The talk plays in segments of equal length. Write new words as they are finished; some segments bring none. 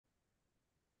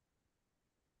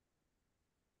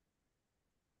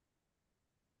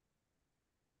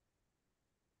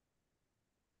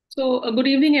Good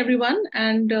evening, everyone,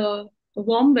 and a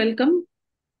warm welcome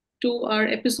to our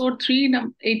episode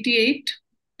 388.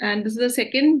 And this is the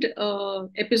second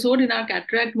episode in our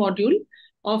cataract module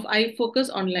of iFocus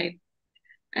Online.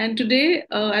 And today,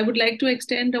 I would like to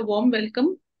extend a warm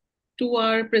welcome to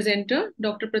our presenter,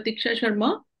 Dr. Prateeksha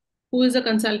Sharma, who is a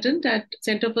consultant at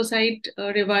Center for Sight,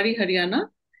 Rewari, Haryana.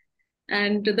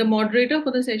 And the moderator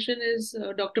for the session is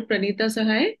Dr. Pranita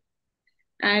Sahai,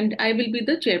 and I will be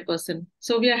the chairperson.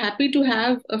 So we are happy to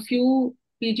have a few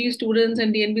PG students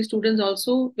and DNB students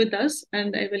also with us,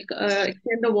 and I will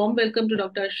extend a warm welcome to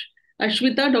Dr.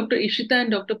 Ashwita, Dr. Ishita, and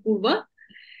Dr. Purva.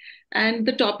 And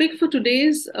the topic for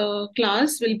today's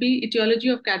class will be etiology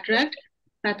of cataract,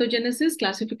 pathogenesis,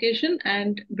 classification,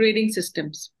 and grading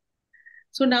systems.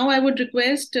 So now I would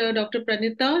request Dr.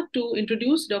 Pranita to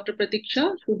introduce Dr.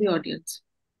 Pratiksha to the audience.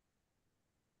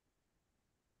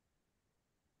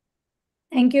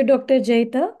 Thank you, Dr.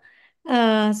 Jaita.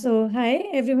 Hi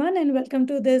everyone, and welcome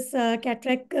to this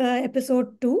cataract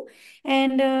episode 2.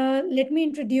 And let me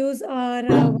introduce our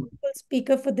wonderful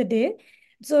speaker for the day.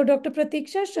 So, Dr.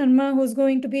 Prateeksha Sharma, who's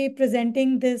going to be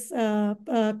presenting this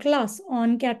class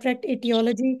on cataract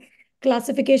etiology,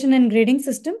 classification, and grading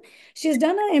system. She's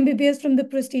done her MBBS from the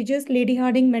prestigious Lady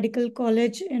Hardinge Medical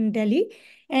College in Delhi,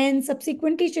 and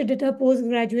subsequently she did her post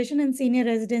graduation and senior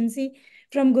residency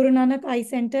from Guru Nanak Eye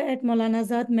Center at Maulana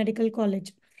Azad Medical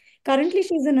College. Currently,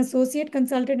 she is an associate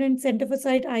consultant in Center for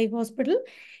Sight Eye Hospital,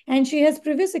 and she has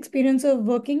previous experience of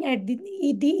working at the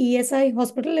ESI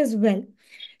hospital as well.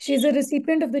 She is a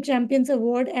recipient of the Champions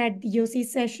Award at the OC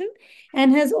session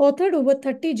and has authored over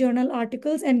 30 journal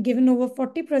articles and given over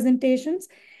 40 presentations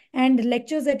and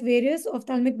lectures at various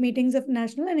ophthalmic meetings of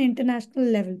national and international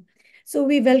level. So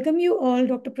we welcome you all,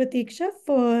 Dr. Prateeksha,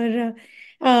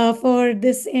 for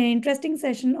this interesting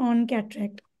session on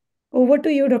cataract. Over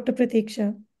to you, Dr.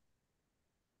 Prateeksha.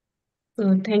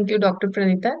 So thank you, Dr.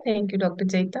 Pranita. Thank you, Dr.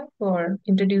 Jaita, for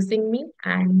introducing me.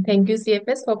 And thank you,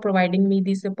 CFS, for providing me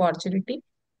this opportunity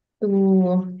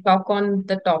to talk on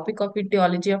the topic of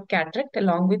etiology of cataract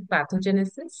along with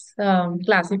pathogenesis,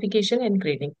 classification, and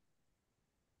grading.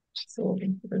 So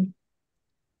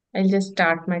I'll just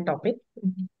start my topic.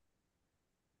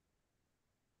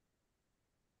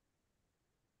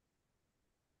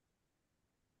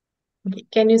 Okay.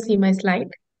 Can you see my slide?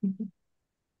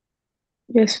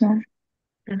 Yes, ma'am.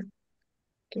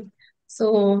 Okay.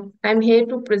 So I'm here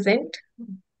to present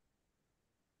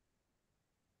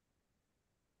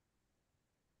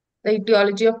the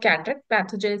etiology of cataract,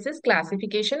 pathogenesis,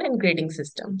 classification, and grading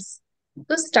systems.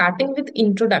 So starting with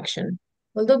introduction.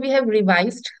 Although we have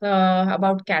revised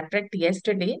about cataract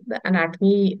yesterday, the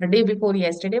anatomy, the day before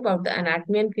yesterday about the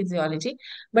anatomy and physiology,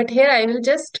 but here I will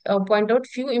just point out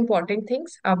few important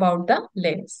things about the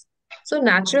lens. So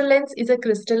natural lens is a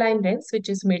crystalline lens which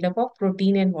is made up of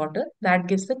protein and water that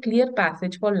gives a clear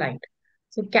passage for light.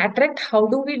 So cataract, how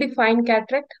do we define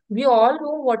cataract? We all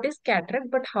know what is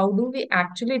cataract, but how do we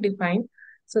actually define?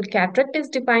 So cataract is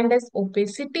defined as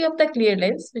opacity of the clear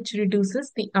lens, which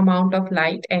reduces the amount of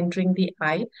light entering the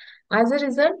eye. As a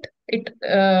result, it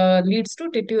leads to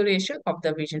deterioration of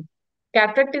the vision.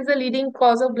 Cataract is the leading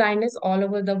cause of blindness all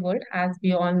over the world, as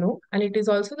we all know, and it is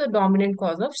also the dominant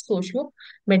cause of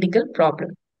socio-medical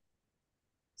problem.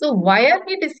 So why are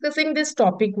we discussing this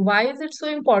topic? Why is it so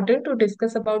important to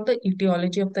discuss about the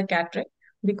etiology of the cataract?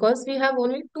 Because we have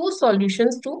only two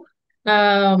solutions to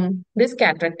this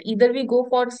cataract. Either we go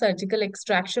for surgical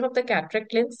extraction of the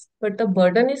cataract lens, but the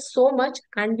burden is so much,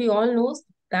 and we all know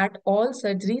that all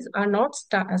surgeries are not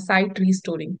sight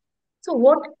restoring. So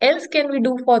what else can we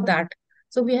do for that?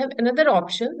 So we have another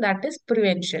option, that is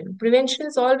prevention. Prevention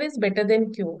is always better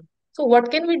than cure. So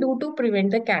what can we do to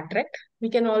prevent the cataract?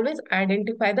 We can always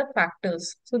identify the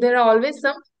factors. So there are always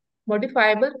some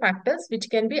modifiable factors which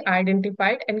can be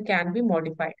identified and can be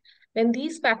modified. When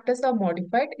these factors are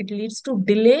modified, it leads to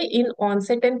delay in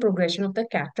onset and progression of the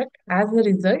cataract. As a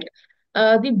result,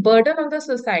 the burden on the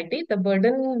society,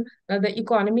 the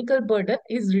economical burden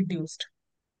is reduced.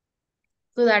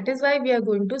 So that is why we are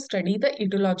going to study the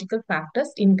etiological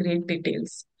factors in great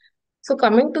details. So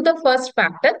coming to the first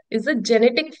factor is the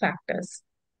genetic factors.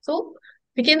 So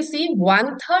we can see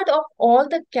 1/3 of all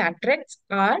the cataracts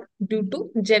are due to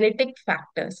genetic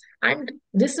factors, and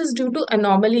this is due to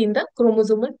anomaly in the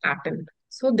chromosomal pattern.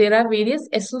 So there are various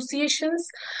associations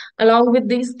along with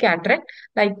these cataract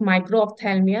like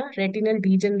microophthalmia, retinal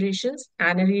degenerations,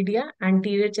 aniridia,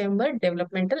 anterior chamber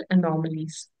developmental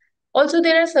anomalies. Also,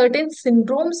 there are certain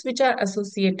syndromes which are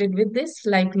associated with this,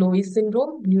 like Loeys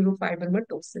syndrome,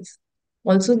 neurofibromatosis.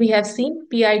 Also, we have seen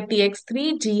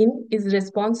PITX3 gene is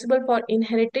responsible for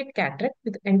inherited cataract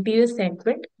with anterior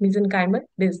segment mesenchymal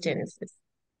dysgenesis.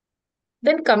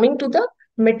 Then coming to the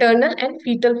maternal and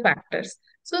fetal factors.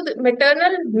 So the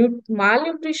maternal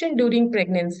malnutrition during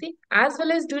pregnancy as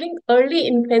well as during early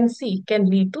infancy can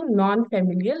lead to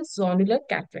non-familial zonular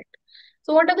cataract.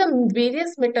 So what are the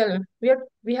various maternal?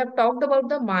 We have talked about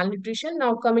the malnutrition.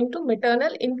 Now coming to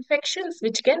maternal infections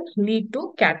which can lead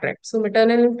to cataract. So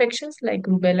maternal infections like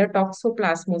rubella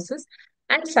toxoplasmosis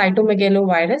and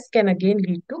cytomegalovirus can again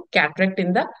lead to cataract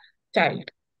in the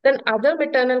child. Then other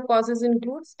maternal causes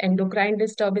includes endocrine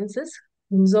disturbances,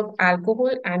 use of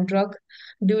alcohol and drug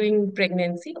during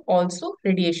pregnancy, also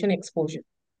radiation exposure.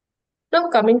 Now,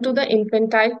 coming to the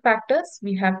infantile factors,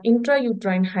 we have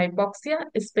intrauterine hypoxia,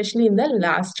 especially in the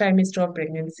last trimester of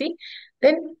pregnancy.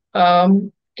 Then,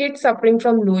 kids suffering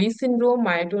from Loeys syndrome,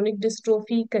 myotonic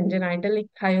dystrophy, congenital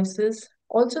ichthyosis,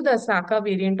 also the Asaka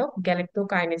variant of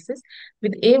galactokinesis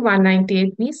with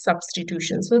A198B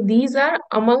substitution. So, these are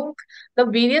among the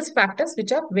various factors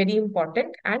which are very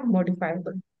important and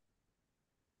modifiable.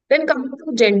 Then coming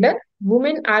to gender,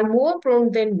 women are more prone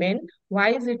than men. Why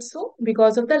is it so?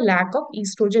 Because of the lack of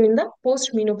estrogen in the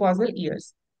postmenopausal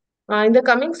years. In the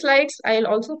coming slides, I'll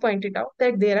also point it out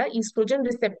that there are estrogen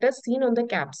receptors seen on the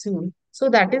capsule. So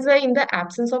that is why in the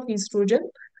absence of estrogen,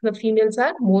 the females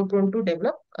are more prone to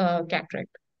develop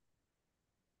cataract.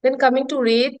 Then coming to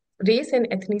race and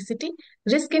ethnicity,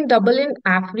 risk in double in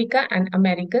Africa and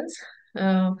Americans,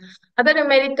 uh, other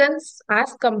Americans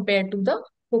as compared to the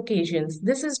Caucasians.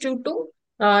 This is due to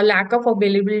lack of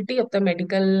availability of the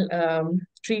medical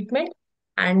treatment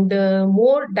and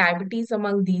more diabetes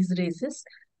among these races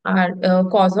are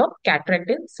cause of cataract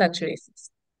in such races.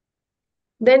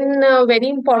 Then very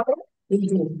important,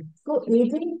 aging. So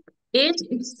age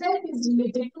itself is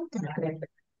related to cataract.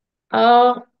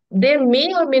 Uh, there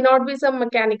may or may not be some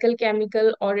mechanical,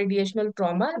 chemical, or radiational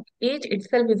trauma. Age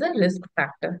itself is a risk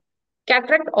factor.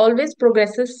 Cataract always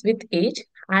progresses with age,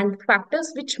 and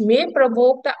factors which may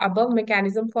provoke the above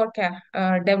mechanism for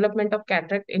development of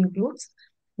cataract includes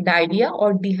diarrhea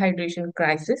or dehydration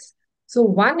crisis. So,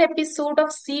 one episode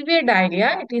of severe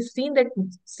diarrhea, it is seen that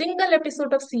single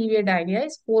episode of severe diarrhea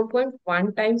is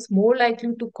 4.1 times more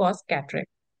likely to cause cataract.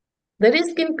 The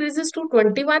risk increases to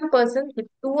 21% with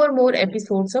two or more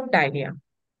episodes of diarrhea.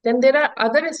 Then there are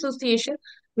other associations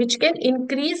which can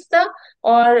increase the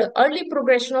or early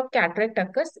progression of cataract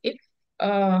occurs if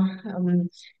uh, um,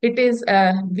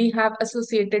 we have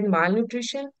associated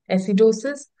malnutrition,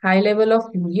 acidosis, high level of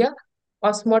urea,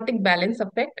 osmotic balance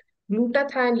effect,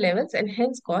 glutathione levels, and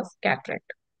hence cause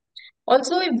cataract.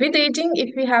 Also, with aging,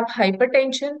 if we have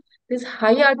hypertension, this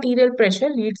high arterial pressure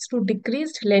leads to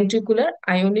decreased ventricular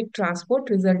ionic transport,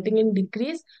 resulting in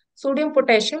decreased sodium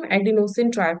potassium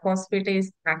adenosine triphosphatase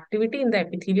activity in the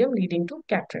epithelium, leading to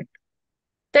cataract.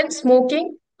 Then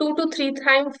smoking, 2 to 3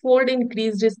 times fold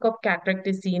increased risk of cataract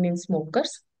is seen in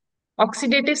smokers.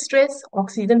 Oxidative stress,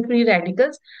 oxygen-free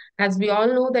radicals. As we all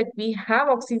know that we have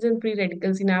oxygen-free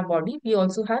radicals in our body, we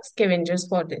also have scavengers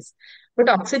for this. But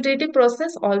oxidative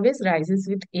process always rises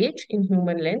with age in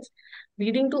human lens,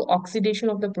 leading to oxidation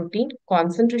of the protein,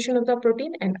 concentration of the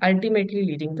protein, and ultimately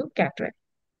leading to cataract.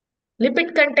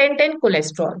 Lipid content and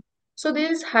cholesterol. So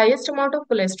there is highest amount of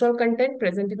cholesterol content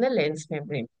present in the lens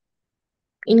membrane.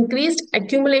 Increased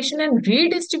accumulation and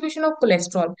redistribution of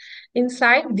cholesterol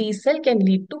inside these cells can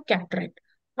lead to cataract.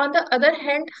 On the other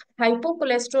hand,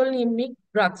 hypocholesterolemic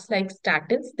drugs like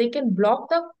statins, they can block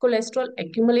the cholesterol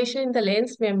accumulation in the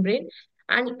lens membrane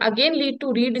and again lead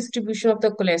to redistribution of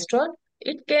the cholesterol.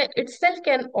 It can itself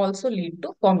can also lead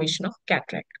to formation of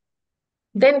cataract.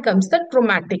 Then comes the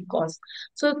traumatic cause.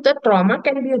 So the trauma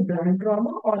can be a blunt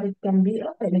trauma or it can be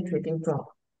a penetrating trauma.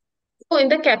 So in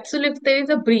the capsule, if there is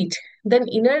a breach, then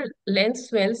inner lens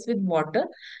swells with water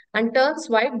and turns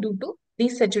white due to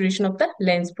desaturation of the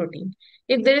lens protein.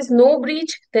 If there is no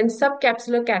breach, then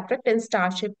subcapsular cataract and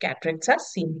star-shaped cataracts are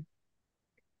seen.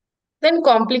 Then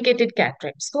complicated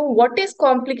cataracts. So what is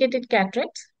complicated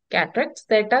cataracts? Cataracts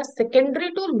that are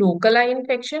secondary to local eye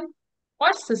infection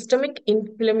or systemic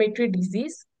inflammatory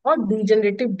disease or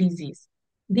degenerative disease.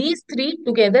 These three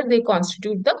together, they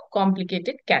constitute the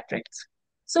complicated cataracts.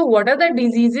 So what are the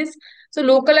diseases? So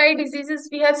local eye diseases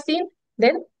we have seen.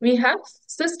 Then we have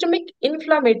systemic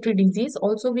inflammatory disease.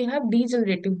 Also we have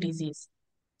degenerative disease.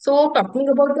 So talking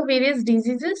about the various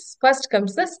diseases, first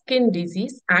comes the skin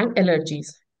disease and allergies.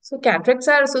 So cataracts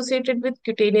are associated with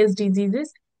cutaneous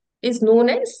diseases is known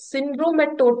as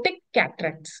syndromatotic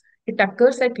cataracts. It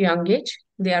occurs at young age.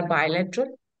 They are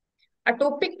bilateral.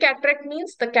 Atopic cataract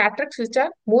means the cataracts which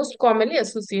are most commonly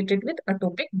associated with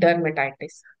atopic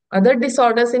dermatitis. Other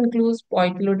disorders include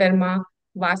poikiloderma,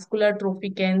 vascular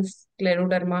trophicans,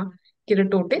 scleroderma,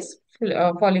 keratosis,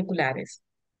 follicularis.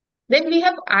 Then we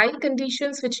have eye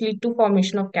conditions which lead to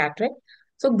formation of cataract.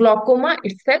 So glaucoma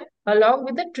itself, along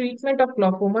with the treatment of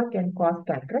glaucoma, can cause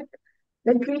cataract.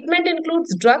 Then treatment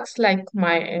includes drugs like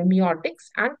miotics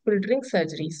and filtering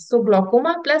surgeries. So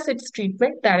glaucoma plus its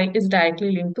treatment is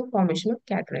directly linked to formation of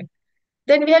cataract.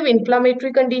 Then we have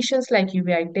inflammatory conditions like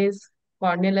uveitis,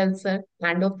 corneal ulcer,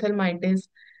 endophthalmitis,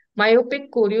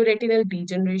 myopic chorioretinal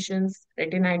degenerations,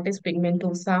 retinitis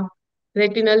pigmentosa,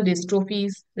 retinal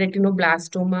dystrophies,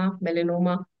 retinoblastoma,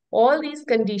 melanoma. All these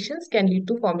conditions can lead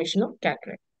to formation of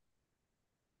cataract.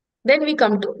 Then we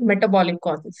come to metabolic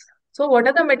causes. So what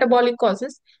are the metabolic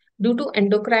causes? Due to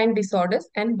endocrine disorders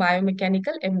and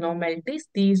biomechanical abnormalities,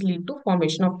 these lead to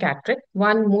formation of cataract.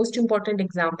 One most important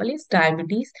example is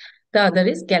diabetes. The other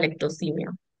is galactosemia.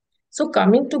 So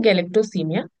coming to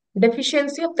galactosemia,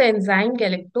 deficiency of the enzyme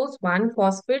galactose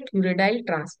 1-phosphate uridyl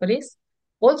transferase.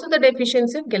 Also the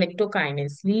deficiency of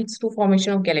galactokinase leads to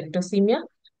formation of galactosemia,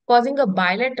 causing a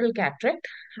bilateral cataract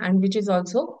and which is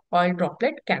also oil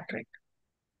droplet cataract.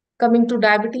 Coming to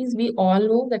diabetes, we all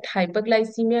know that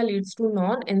hyperglycemia leads to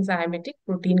non-enzymatic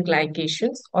protein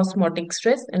glycations, osmotic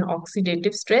stress, and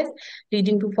oxidative stress,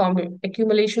 leading to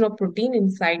accumulation of protein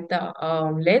inside the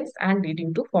lens and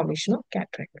leading to formation of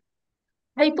cataract.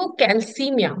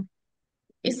 Hypocalcemia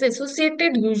is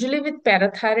associated usually with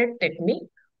parathyroid technique.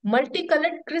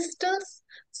 Multicolored crystals,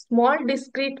 small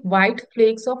discrete white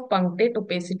flakes of punctate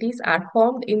opacities are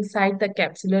formed inside the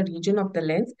capsular region of the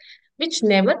lens, which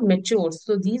never matures.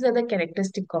 So these are the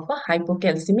characteristics of a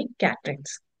hypocalcemic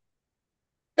cataracts.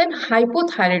 Then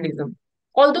hypothyroidism.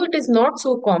 Although it is not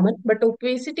so common, but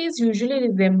opacities usually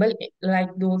resemble like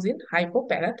those in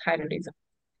hypoparathyroidism.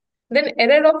 Then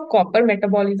error of copper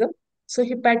metabolism. So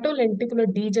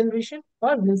hepatolenticular degeneration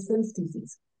or Wilson's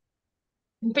disease.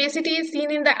 Opacity is seen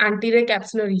in the anterior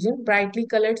capsular region, brightly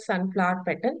colored sunflower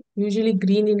pattern, usually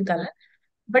green in color,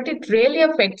 but it rarely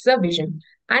affects the vision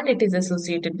and it is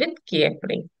associated with KF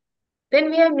ray. Then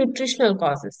we have nutritional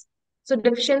causes. So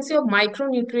deficiency of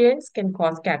micronutrients can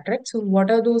cause cataract. So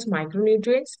what are those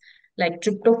micronutrients? Like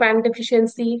tryptophan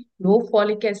deficiency, low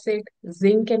folic acid,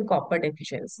 zinc and copper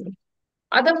deficiency.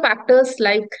 Other factors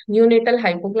like neonatal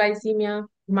hypoglycemia,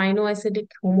 aminoacidic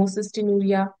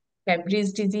homocystinuria,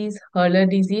 Fabry's disease, Hurler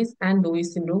disease, and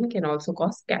Lewis syndrome can also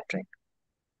cause cataract.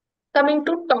 Coming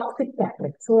to toxic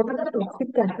cataracts. So, what are the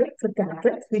toxic cataracts? The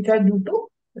cataracts which are due to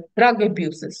drug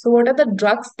abuses. So, what are the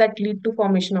drugs that lead to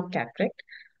formation of cataract?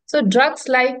 So, drugs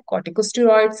like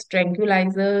corticosteroids,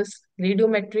 tranquilizers,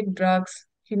 radiometric drugs,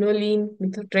 quinoline,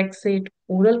 methotrexate,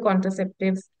 oral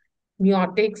contraceptives,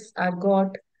 miotics,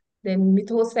 ergot, then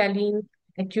methosaline,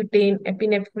 Accutane,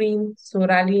 epinephrine,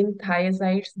 soralin,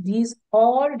 thiazides. These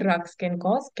all drugs can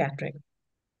cause cataract.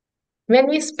 When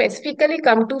we specifically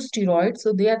come to steroids,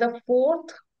 so they are the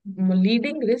fourth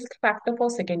leading risk factor for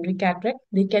secondary cataract.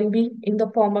 They can be in the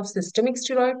form of systemic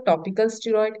steroid, topical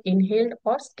steroid, inhaled,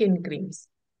 or skin creams.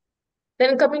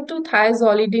 Then coming to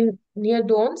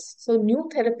thiazolidinones, so new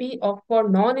therapy for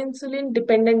non-insulin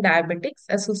dependent diabetics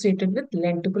associated with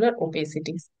lenticular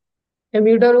opacities.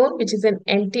 Amiodarone, which is an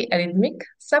antiarrhythmic,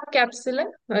 subcapsular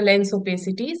lens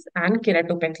opacities, and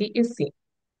keratopathy is seen.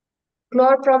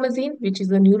 Chlorpromazine, which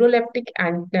is a neuroleptic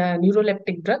and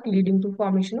neuroleptic drug leading to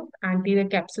formation of anterior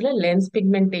capsular lens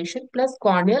pigmentation plus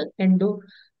corneal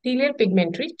endothelial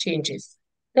pigmentary changes.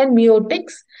 Then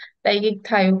miotics, like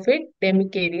thiopate,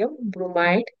 demicarium,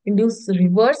 bromide, induce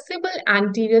reversible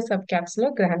anterior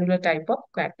subcapsular granular type of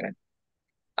cataract.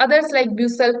 Others like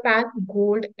busulfan,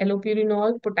 gold,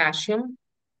 allopurinol, potassium,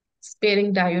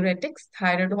 sparing diuretics,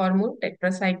 thyroid hormone,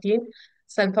 tetracycline,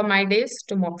 sulfamidase,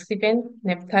 tamoxifen,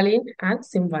 naphthalene, and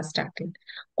simvastatin.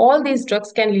 All these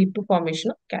drugs can lead to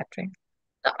formation of cataract.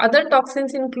 The other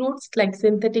toxins includes like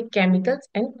synthetic chemicals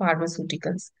and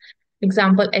pharmaceuticals.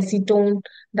 Example, acetone,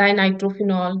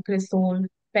 dinitrophenol, cresol,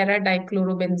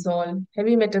 paradichlorobenzol,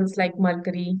 heavy metals like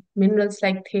mercury, minerals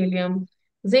like thallium,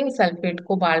 zinc sulfate,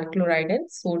 cobalt chloride,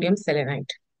 and sodium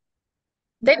selenite.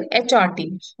 Then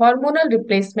HRT, hormonal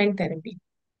replacement therapy.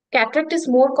 Cataract is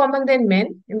more common than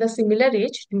men in the similar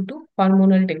age due to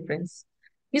hormonal difference.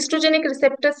 Estrogenic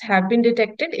receptors have been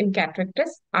detected in cataractous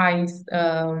eyes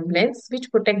lens,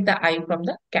 which protect the eye from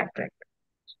the cataract.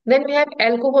 Then we have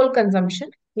alcohol consumption.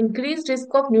 Increased risk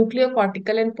of nuclear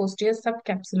cortical and posterior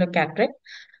subcapsular cataract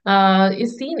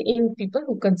is seen in people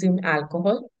who consume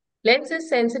alcohol. Lens is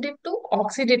sensitive to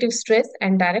oxidative stress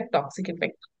and direct toxic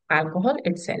effect of alcohol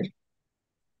itself.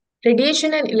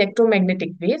 Radiation and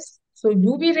electromagnetic waves. So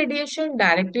UV radiation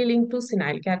directly linked to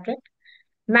senile cataract.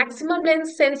 Maximum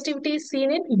lens sensitivity is seen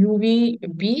in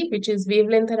UVB, which is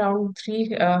wavelength around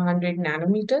 300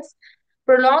 nanometers.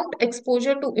 Prolonged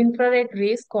exposure to infrared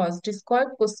rays cause discoid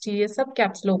posterior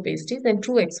subcapsular opacity, then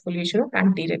true exfoliation of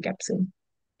anterior capsule.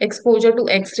 Exposure to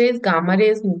X-rays, gamma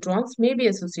rays, neutrons may be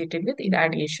associated with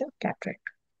irradiation of cataract.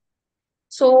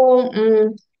 So,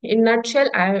 in nutshell,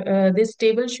 this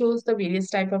table shows the various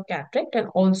type of cataract and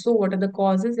also what are the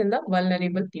causes in the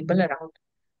vulnerable people around.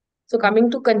 So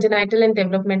coming to congenital and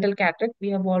developmental cataract, we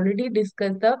have already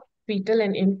discussed the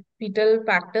fetal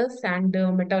factors and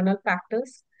maternal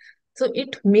factors. So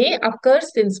it may occur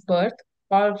since birth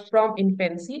or from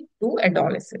infancy to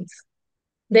adolescence.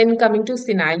 Then coming to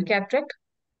senile cataract,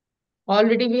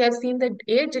 already we have seen that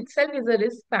age itself is a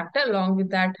risk factor. Along with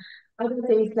that, other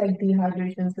things like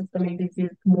dehydration, systemic disease,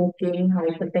 smoking,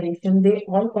 hypertension, they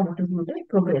all contribute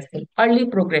to early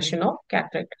progression of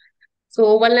cataract.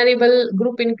 So vulnerable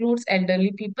group includes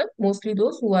elderly people, mostly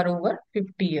those who are over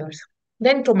 50 years.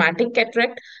 Then traumatic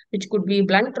cataract, which could be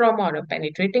blunt trauma or a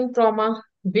penetrating trauma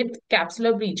with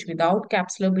capsular breach, without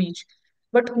capsular breach.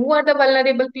 But who are the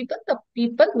vulnerable people? The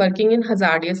people working in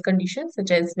hazardous conditions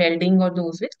such as welding or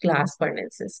those with glass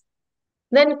furnaces.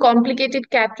 Then complicated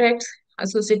cataracts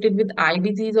associated with eye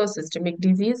disease or systemic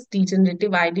disease,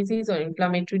 degenerative eye disease or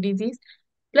inflammatory disease,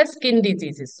 plus skin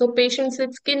diseases. So patients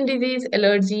with skin disease,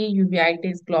 allergy,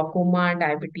 uveitis, glaucoma,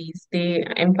 diabetes, they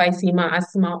emphysema,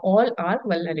 asthma, all are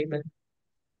vulnerable.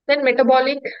 Then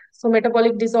metabolic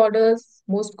disorders,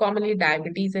 most commonly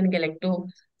diabetes and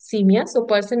galactosemia. So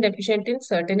person deficient in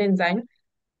certain enzymes,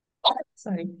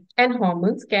 sorry, and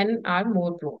hormones are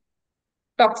more prone.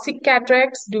 Toxic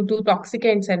cataracts due to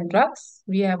toxicants and drugs,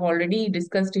 we have already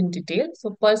discussed in detail.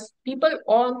 So first, people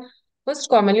on most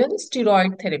commonly on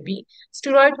steroid therapy.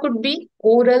 Steroid could be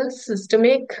oral,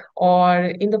 systemic, or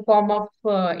in the form of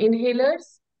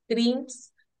inhalers,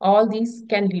 creams. All these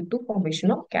can lead to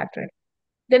formation of cataract.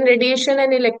 Then radiation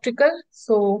and electrical.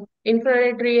 So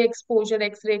infrared ray exposure,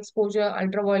 X-ray exposure,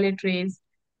 ultraviolet rays,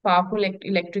 powerful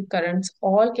electric currents,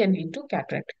 all can lead to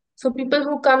cataract. So people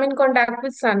who come in contact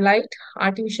with sunlight,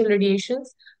 artificial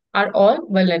radiations are all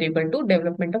vulnerable to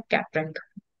development of cataract.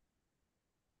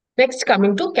 Next,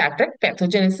 coming to cataract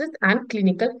pathogenesis and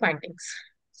clinical findings.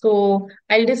 So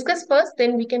I'll discuss first,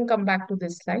 then we can come back to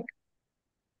this slide.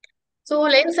 So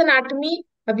lens anatomy,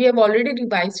 we have already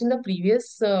revised in the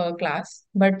previous class,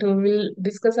 but we'll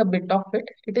discuss a bit of it.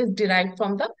 It is derived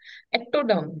from the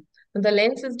ectoderm. The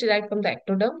lens is derived from the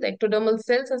ectoderm. The ectodermal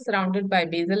cells are surrounded by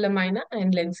basal lamina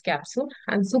and lens capsule,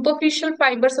 and superficial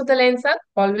fibers of the lens are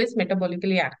always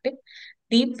metabolically active.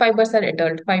 Deep fibers are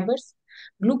adult fibers.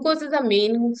 Glucose is the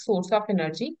main source of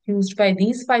energy used by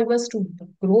these fibers to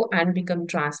grow and become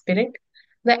transparent.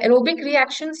 The aerobic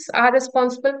reactions are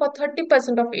responsible for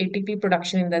 30% of ATP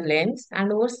production in the lens,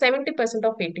 and over 70%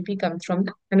 of ATP comes from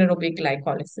the anaerobic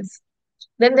glycolysis.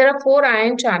 Then there are four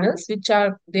ion channels which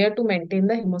are there to maintain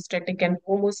the hemostatic and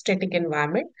homostatic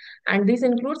environment, and this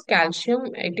includes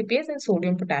calcium ATPase and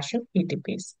sodium potassium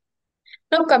ATPase.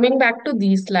 Now coming back to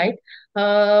these slide,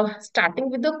 starting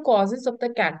with the causes of the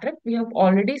cataract, we have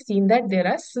already seen that there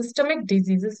are systemic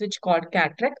diseases which cause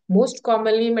cataract, most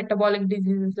commonly metabolic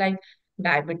diseases like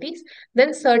diabetes,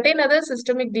 then certain other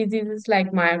systemic diseases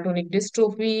like myotonic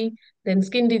dystrophy, then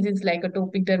skin disease like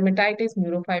atopic dermatitis,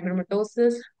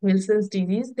 neurofibromatosis, Wilson's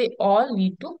disease, they all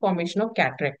lead to formation of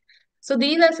cataract. So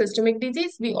these are systemic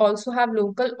disease. We also have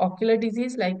local ocular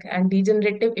disease like and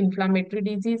degenerative inflammatory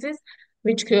diseases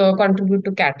which contribute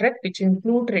to cataract, which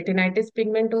include retinitis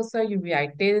pigmentosa,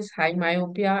 uveitis, high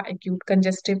myopia, acute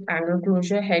congestive angle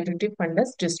closure, hereditary fundus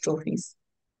dystrophies.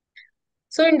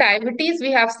 So in diabetes,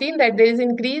 we have seen that there is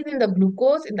increase in the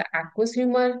glucose in the aqueous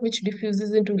humor, which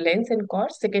diffuses into lens and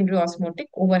cause secondary osmotic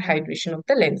overhydration of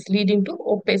the lens, leading to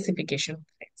opacification of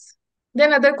the lens.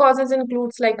 Then other causes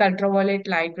includes like ultraviolet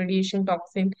light radiation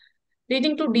toxin,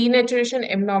 leading to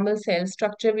denaturation abnormal cell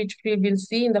structure, which we will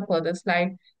see in the further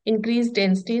slide, increased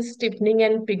density, stiffening,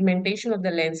 and pigmentation of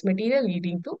the lens material,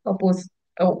 leading to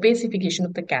opacification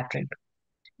of the cataract.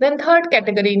 Then third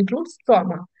category includes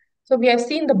trauma. So we have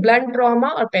seen the blunt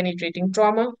trauma or penetrating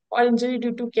trauma or injury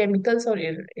due to chemicals or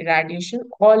irradiation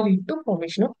all lead to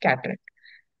formation of cataract.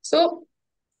 So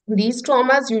these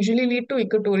traumas usually lead to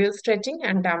equatorial stretching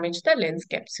and damage the lens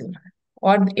capsule.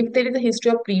 Or if there is a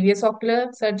history of previous ocular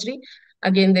surgery,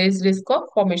 again there is risk of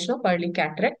formation of early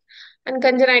cataract. And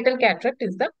congenital cataract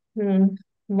is the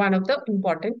one of the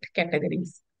important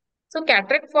categories. So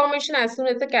cataract formation, as soon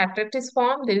as the cataract is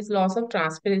formed, there is loss of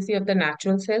transparency of the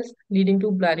natural cells, leading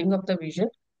to blurring of the vision.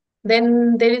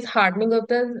 Then there is hardening of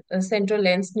the central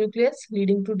lens nucleus,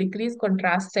 leading to decreased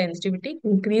contrast sensitivity,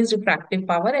 increased refractive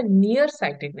power, and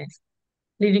nearsightedness.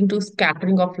 leading to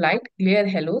scattering of light, glare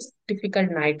halos,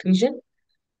 difficult night vision.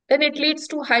 Then it leads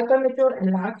to hypermature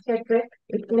enlarged cataract.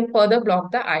 It can further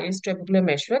block the iris trabecular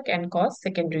meshwork and cause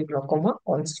secondary glaucoma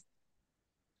also.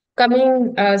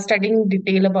 Coming, studying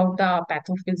detail about the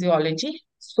pathophysiology.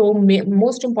 So,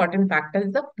 most important factor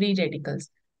is the free radicals.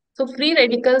 So, free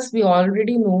radicals we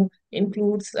already know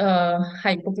includes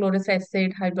hypochlorous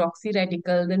acid, hydroxy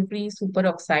radical, then free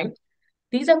superoxide.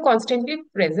 These are constantly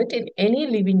present in any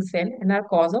living cell and are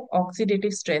cause of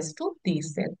oxidative stress to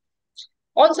these cells.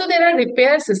 Also, there are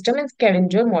repair system and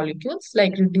scavenger molecules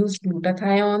like reduced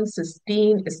glutathione,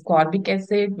 cysteine, ascorbic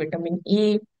acid, vitamin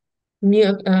E,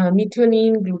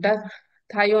 methionine,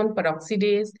 glutathione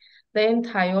peroxidase, then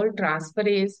thiol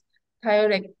transferase,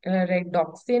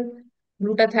 thioredoxin,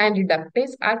 glutathione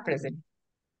reductase are present.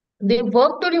 They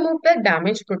work to remove the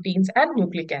damaged proteins and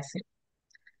nucleic acid.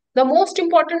 The most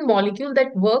important molecule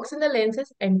that works in the lens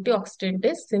is antioxidant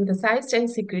is synthesized and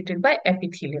secreted by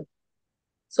epithelium.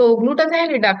 So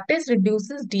glutathione reductase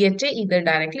reduces DHA either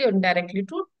directly or indirectly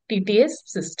to TTS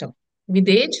system. With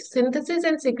age, synthesis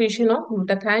and secretion of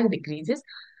glutathione decreases,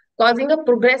 causing a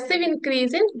progressive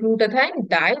increase in glutathione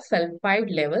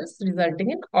disulfide levels,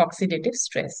 resulting in oxidative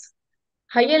stress.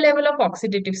 Higher level of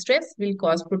oxidative stress will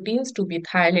cause proteins to be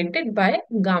thiolated by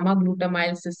gamma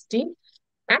glutamyl cysteine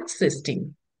and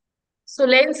cysteine. So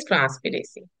lens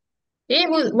transparency.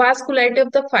 Avascularity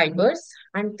of the fibers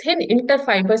and thin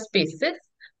interfiber spaces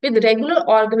with regular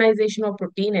organization of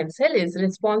protein and cell is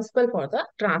responsible for the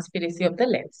transparency of the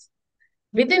lens.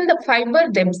 Within the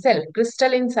fiber themselves,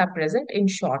 crystallines are present in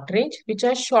short range, which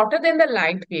are shorter than the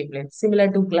light wavelength, similar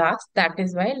to glass. That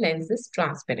is why lens is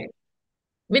transparent.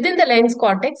 Within the lens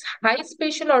cortex, high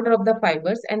spatial order of the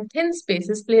fibers and thin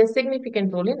spaces play a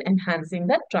significant role in enhancing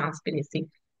the transparency.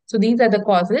 So these are the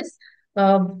causes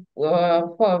for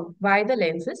why the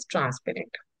lens is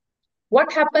transparent.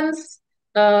 What happens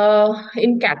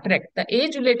in cataract? The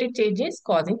age-related changes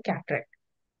causing cataract.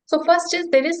 So first is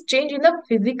there is change in the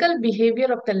physical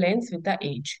behavior of the lens with the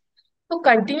age. So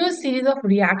continuous series of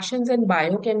reactions and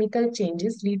biochemical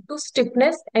changes lead to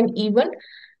stiffness and even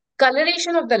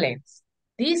coloration of the lens.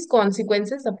 These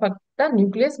consequences affect the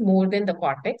nucleus more than the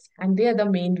cortex, and they are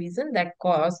the main reason that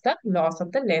cause the loss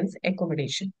of the lens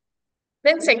accommodation.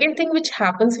 Then second thing which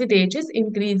happens with age is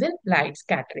increase in light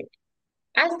scattering.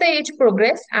 As the age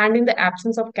progresses and in the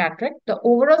absence of cataract, the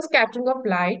overall scattering of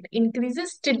light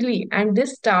increases steadily, and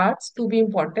this starts to be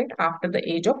important after the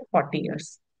age of 40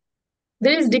 years.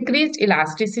 There is decreased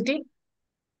elasticity.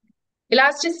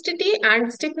 Elasticity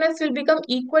and stiffness will become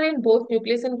equal in both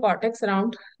nucleus and cortex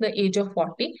around the age of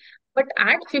 40. But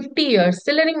at 50 years,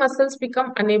 ciliary muscles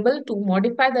become unable to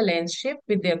modify the lens shape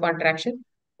with their contraction.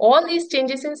 All these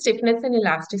changes in stiffness and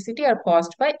elasticity are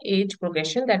caused by age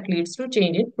progression that leads to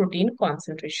change in protein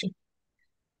concentration.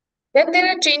 Then there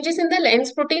are changes in the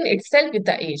lens protein itself with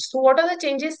the age. So what are the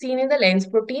changes seen in the lens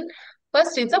protein?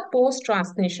 First is the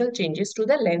post-translational changes to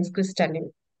the lens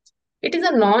crystalline. It is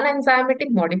a non-enzymatic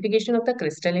modification of the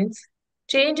crystallines.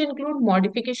 Change include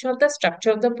modification of the structure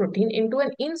of the protein into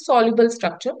an insoluble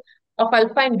structure of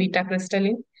alpha and beta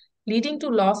crystalline, leading to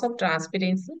loss of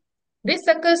transparency. This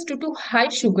occurs due to high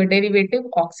sugar derivative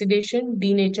oxidation,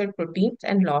 denatured proteins,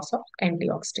 and loss of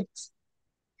antioxidants.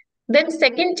 Then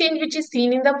second change which is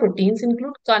seen in the proteins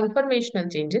include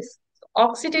conformational changes.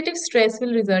 Oxidative stress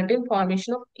will result in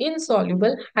formation of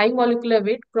insoluble, high molecular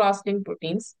weight cross-linked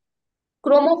proteins.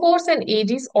 Chromophores and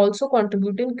AGs also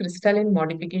contribute in crystalline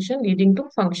modification, leading to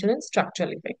function and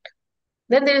structural effect.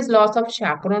 Then there is loss of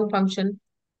chaperone function.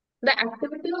 The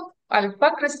activity of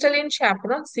alpha crystalline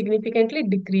chaperone significantly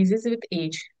decreases with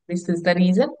age. This is the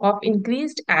reason of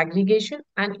increased aggregation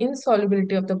and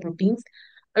insolubility of the proteins,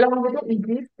 along with the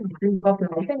increased scattering of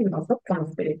light and loss of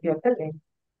transparency of the lens.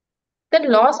 The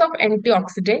loss of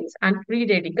antioxidants and free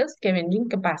radical scavenging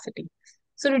capacity.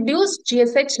 So reduced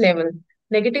GSH level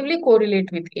negatively correlate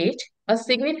with age. A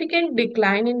significant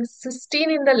decline in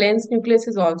cysteine in the lens nucleus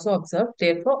is also observed.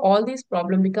 Therefore, all these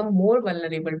problems become more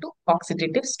vulnerable to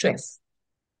oxidative stress.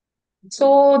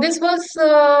 So this was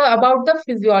about the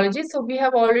physiology. So we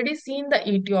have already seen the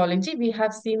etiology. We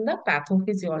have seen the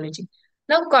pathophysiology.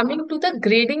 Now coming to the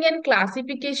grading and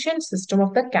classification system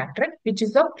of the cataract, which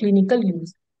is of clinical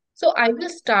use. So I will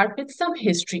start with some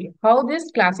history, how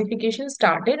this classification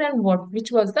started and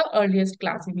which was the earliest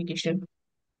classification.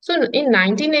 So in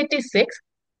 1986,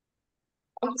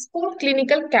 Oxford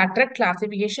Clinical Cataract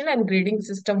Classification and Grading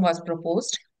System was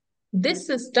proposed. This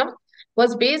system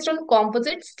was based on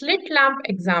composite slit lamp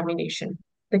examination.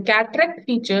 The cataract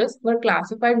features were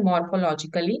classified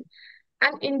morphologically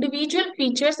and individual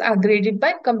features are graded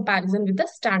by comparison with the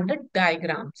standard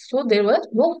diagrams. So there were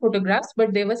no photographs,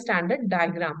 but there were standard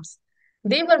diagrams.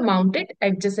 They were mounted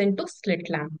adjacent to slit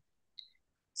lamp.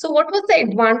 So what was the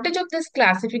advantage of this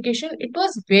classification? It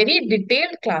was very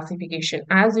detailed classification.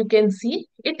 As you can see,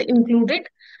 it included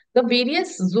the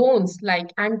various zones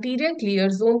like anterior clear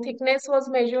zone thickness was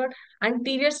measured,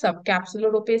 anterior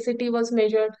subcapsular opacity was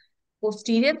measured,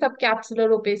 posterior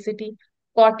subcapsular opacity,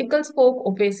 cortical spoke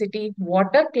opacity,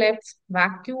 water clefts,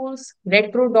 vacuoles,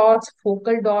 retrodots,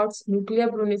 focal dots, nuclear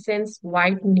brunescence,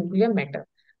 white nuclear matter,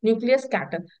 nuclear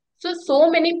scatter. So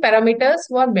many parameters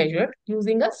were measured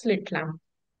using a slit lamp.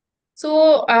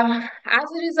 So, as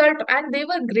a result, and they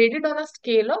were graded on a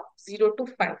scale of 0 to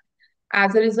 5.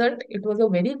 As a result, it was a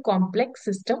very complex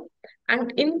system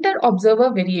and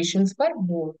inter-observer variations were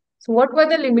more. So, what were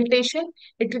the limitation?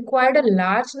 It required a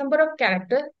large number of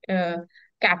cataract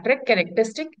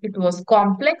characteristic. It was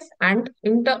complex and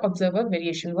inter-observer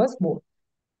variation was more.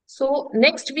 So,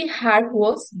 next we had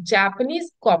was Japanese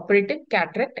Cooperative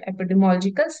Cataract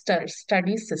Epidemiological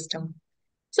Study System.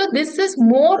 So this is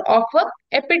more of a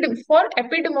for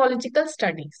epidemiological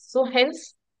studies. So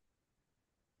hence,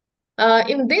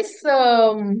 in this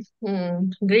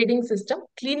grading system,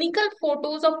 clinical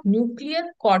photos of nuclear,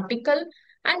 cortical,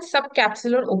 and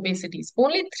subcapsular opacities.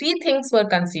 Only three things were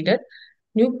considered.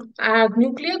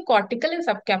 Nuclear, cortical, and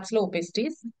subcapsular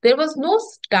opacities. There was no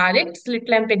direct slit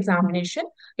lamp examination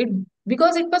it,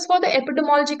 because it was for the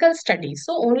epidemiological study.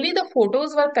 So only the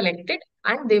photos were collected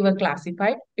and they were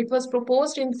classified. It was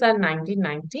proposed in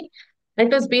 1990 and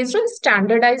it was based on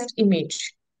standardized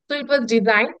image. So it was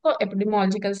designed for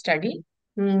epidemiological study.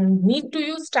 Need to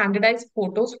use standardized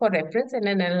photos for reference and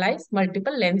analyze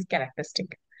multiple lens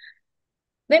characteristics.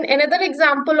 Then another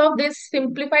example of this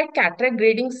simplified cataract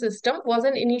grading system was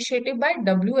an initiative by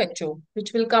WHO,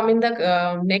 which will come in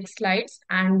the next slides.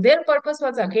 And their purpose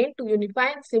was again to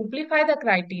unify and simplify the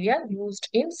criteria used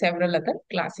in several other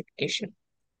classifications.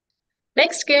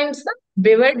 Next comes the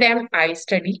Beaver Dam Eye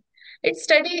study. This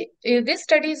study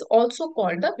is also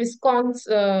called the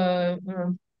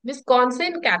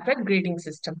Wisconsin cataract grading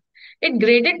system. It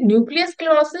graded nucleus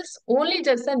sclerosis, only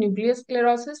just the nucleus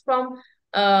sclerosis from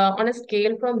on a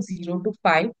scale from 0 to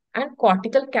 5 and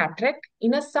cortical cataract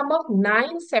in a sum of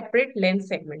 9 separate lens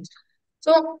segments.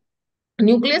 So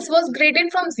nucleus was graded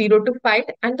from 0 to 5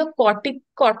 and the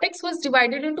cortex was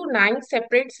divided into 9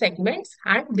 separate segments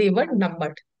and they were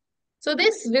numbered. So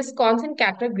this Wisconsin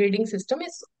cataract grading system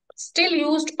is still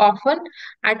used often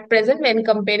at present when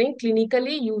comparing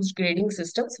clinically used grading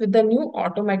systems with the new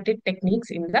automated techniques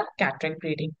in the cataract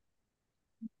grading.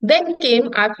 Then came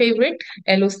our favorite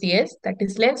LOCS, that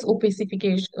is lens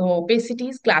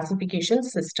opacities classification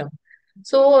system.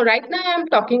 So right now I am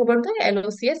talking about the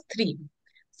LOCS 3.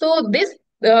 So this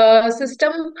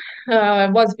system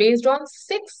was based on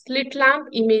 6 slit lamp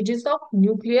images of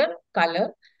nuclear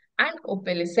color and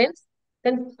opalescence,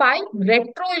 then 5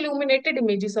 retro-illuminated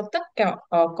images of the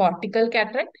cortical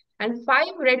cataract, and 5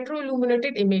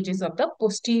 retro-illuminated images of the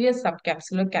posterior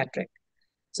subcapsular cataract.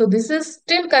 So this is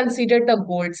still considered the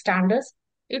gold standard.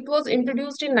 It was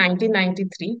introduced in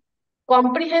 1993,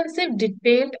 comprehensive,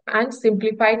 detailed, and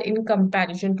simplified in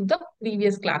comparison to the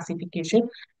previous classification,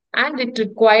 and it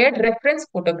required reference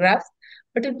photographs,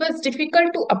 but it was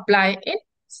difficult to apply in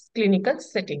clinical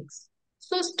settings.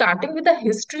 So starting with the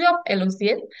history of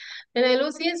LOCS, when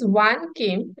LOCS 1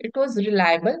 came, it was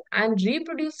reliable and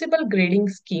reproducible grading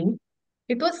scheme.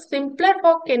 It was simpler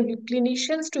for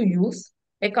clinicians to use,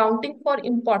 accounting for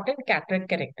important cataract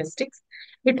characteristics.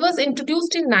 It was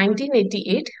introduced in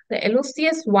 1988. The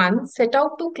LOCS-1 set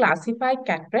out to classify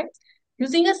cataracts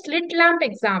using a slit lamp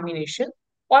examination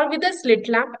or with a slit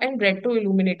lamp and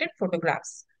retro-illuminated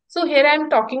photographs. So here I am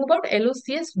talking about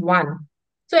LOCS-1.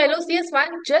 So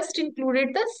LOCS-1 just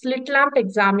included the slit lamp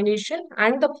examination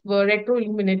and the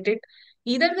retro-illuminated,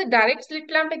 either the direct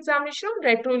slit lamp examination or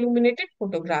retro-illuminated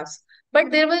photographs. But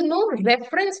there were no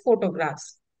reference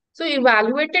photographs. So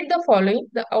evaluated the following: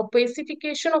 the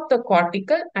opacification of the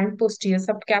cortical and posterior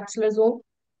subcapsular zone,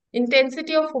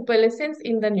 intensity of opalescence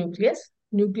in the nucleus,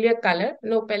 nuclear color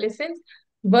and opalescence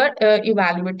were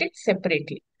evaluated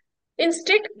separately.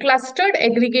 Instead, clustered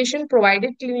aggregation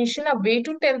provided clinician a way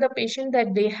to tell the patient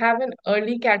that they have an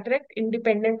early cataract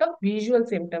independent of visual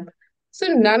symptom. So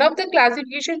none of the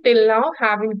classification till now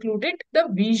have included the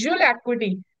visual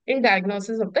acuity in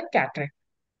diagnosis of the cataract.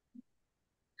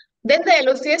 Then the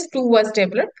LOCS-2 was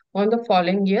developed on the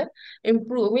following year,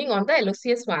 improving on the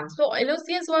LOCS-1. So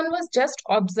LOCS-1 was just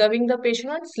observing the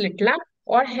patient on slit lamp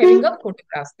or having a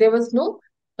photograph. There was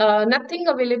nothing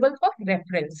available for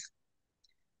reference.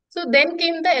 So then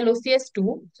came the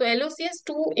LOCS2. So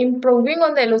LOCS2 improving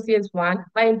on the LOCS1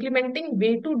 by implementing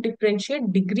way to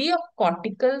differentiate degree of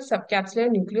cortical subcapsular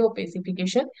nuclear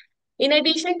opacification, in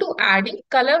addition to adding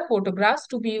color photographs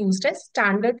to be used as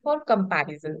standard for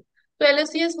comparison. So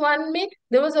LOCS1 made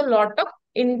there was a lot of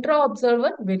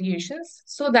intra-observer variations.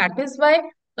 So that is why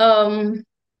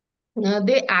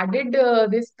they added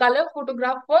this color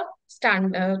photograph for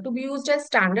to be used as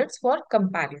standards for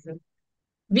comparison.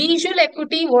 Visual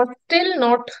equity was still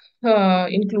not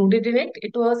included in it.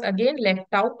 It was again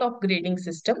left out of grading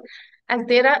system, as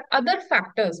there are other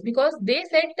factors, because they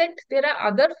said that there are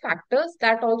other factors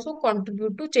that also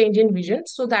contribute to change in vision.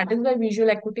 So that is why visual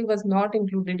equity was not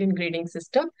included in grading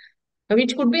system,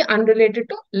 which could be unrelated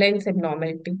to lens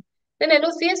abnormality. Then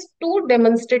LOCS2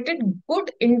 demonstrated good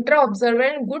intra-observer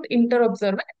and good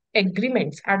inter-observer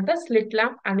agreements at the slit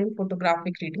lamp and in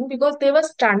photographic reading, because they were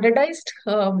standardized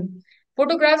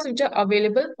photographs which are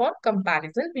available for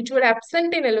comparison, which were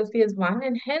absent in LOCS1,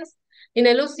 and hence in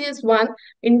LOCS1,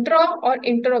 intra or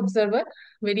inter-observer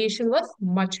variation was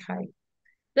much high.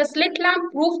 The slit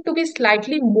lamp proved to be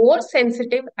slightly more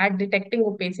sensitive at detecting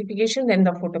opacification than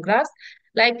the photographs,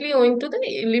 likely owing to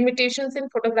the limitations in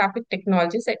photographic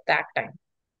technologies at that time.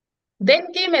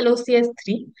 Then came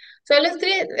LOCS3. So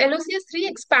LOCS3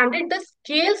 expanded the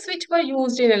scales which were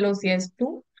used in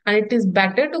LOCS2, and it is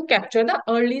better to capture the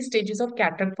early stages of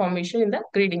cataract formation in the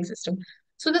grading system.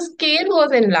 So the scale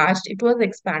was enlarged, it was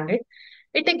expanded.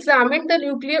 It examined the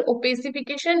nuclear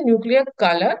opacification, nuclear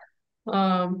color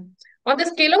on the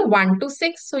scale of 1 to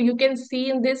 6. So you can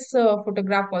see in this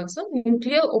photograph also,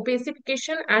 nuclear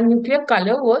opacification and nuclear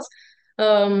color was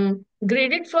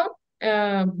graded from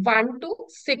 1 to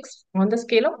 6 on the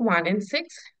scale of 1 and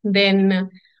 6. Then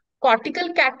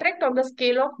cortical cataract on the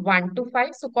scale of 1 to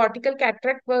 5. So cortical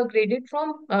cataract were graded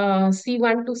from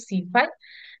C1 to C5.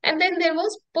 And then there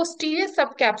was posterior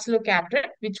subcapsular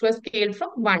cataract, which was scaled from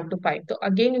 1 to 5. So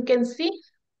again, you can see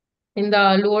in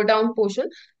the lower down portion.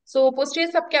 So posterior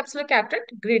subcapsular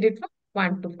cataract graded from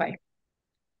 1 to 5.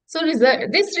 So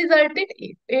this resulted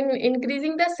in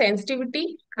increasing the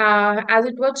sensitivity, as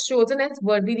it was chosen as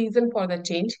worthy reason for the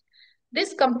change.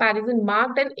 This comparison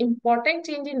marked an important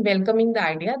change in welcoming the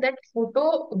idea that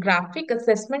photographic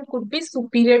assessment could be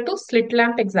superior to slit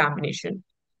lamp examination.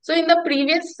 So in the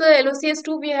previous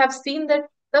LOCS2, we have seen that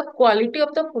the quality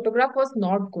of the photograph was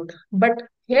not good. But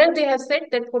here they have said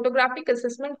that photographic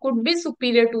assessment could be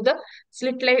superior to the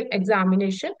slit lamp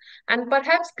examination, and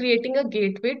perhaps creating a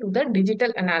gateway to the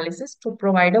digital analysis to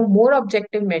provide a more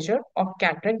objective measure of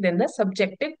cataract than the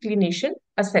subjective clinician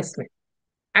assessment.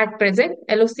 At present,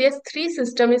 LOCS3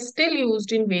 system is still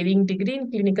used in varying degree in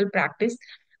clinical practice.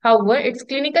 However, its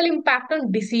clinical impact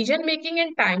on decision making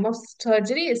and time of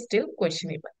surgery is still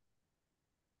questionable.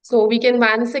 So we can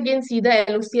once again see the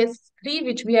LOCS3,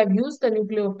 which we have used, the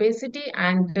nuclear opacity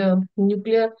and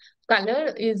nuclear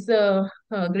color is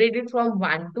graded from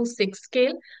 1 to 6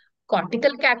 scale.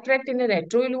 Cortical cataract in a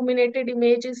retroilluminated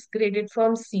image is graded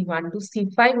from C1 to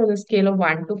C5 on a scale of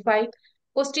 1 to 5.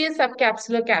 Posterior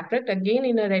subcapsular cataract, again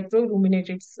in a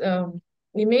retroilluminated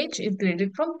image, is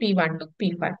graded from P1 to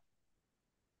P5.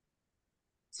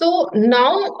 So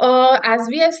now, as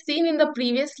we have seen in the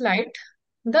previous slide,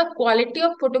 the quality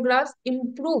of photographs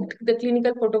improved, the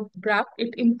clinical photograph,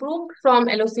 it improved from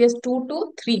LOCS 2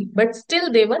 to 3, but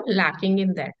still they were lacking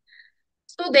in that.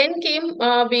 So then came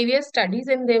various studies,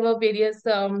 and there were various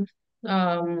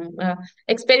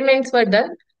experiments were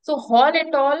done. So Hall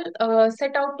et al.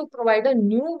 Set out to provide a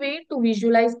new way to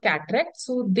visualize cataract.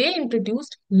 So they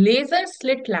introduced laser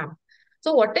slit lamp.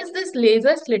 So what is this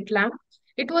laser slit lamp?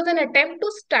 It was an attempt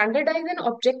to standardize an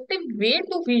objective way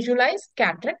to visualize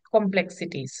cataract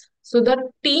complexities. So the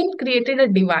team created a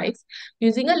device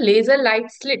using a laser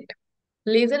light slit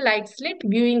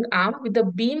viewing arm with a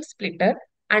beam splitter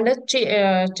and a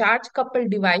charge coupled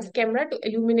device camera to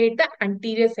illuminate the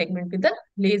anterior segment with the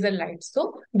laser light.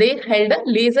 So they held a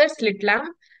laser slit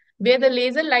lamp where the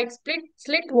laser light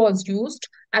slit was used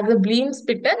as a beam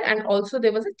splitter, and also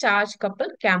there was a charge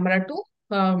coupled camera to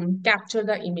capture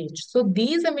the image. So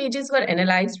these images were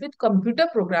analyzed with computer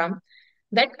program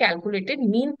that calculated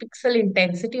mean pixel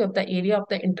intensity of the area of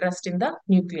the interest in the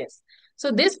nucleus.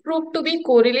 So this proved to be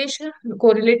correlated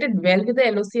well with the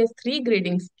LOCS3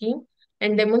 grading scheme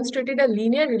and demonstrated a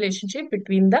linear relationship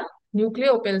between the nuclear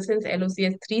opalescence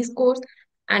LOCS3 scores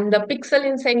and the pixel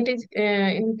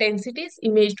intensities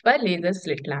imaged by laser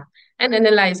slit lamp and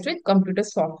analyzed with computer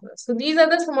software. So these are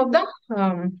some of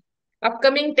the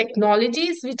upcoming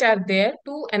technologies which are there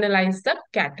to analyze the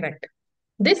cataract.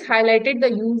 This highlighted the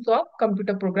use of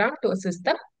computer program to assist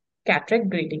the cataract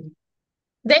grading.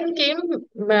 Then came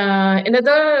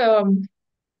another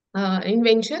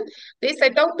invention. They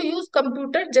set out to use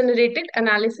computer generated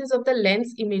analysis of the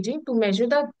lens imaging to measure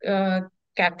the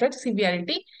cataract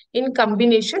severity in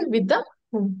combination with the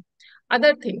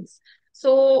other things.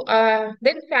 So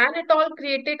then Fan et al.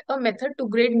 Created a method to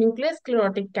grade nuclear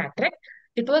sclerotic cataract.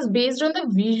 It was based on the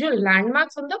visual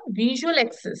landmarks on the visual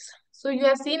axis. So you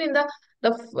have seen in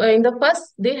in the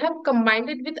first, they have combined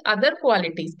it with other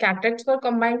qualities. Cataracts were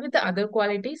combined with the other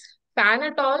qualities. Fan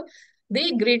et al.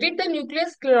 They graded the nuclear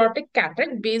sclerotic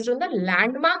cataract based on the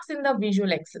landmarks in the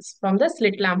visual axis from the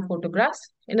slit lamp photographs.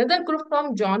 Another group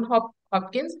from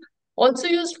Hopkins also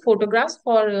used photographs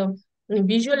for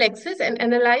visual axis and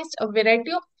analyzed a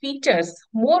variety of features.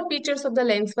 More features of the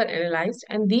lens were analyzed,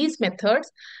 and these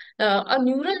methods, a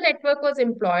neural network was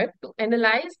employed to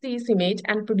analyze these image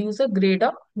and produce a grade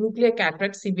of nuclear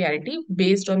cataract severity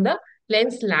based on the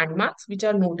lens landmarks which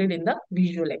are noted in the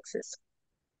visual axis.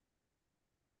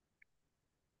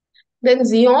 Then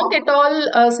Zeong et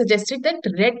al. Suggested that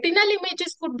retinal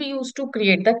images could be used to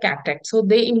create the cataract. So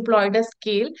they employed a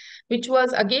scale which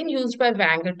was again used by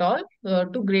Wang et al.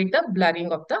 To grade the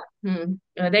blurring of the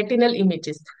retinal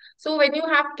images. So when you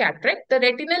have cataract, the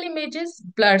retinal images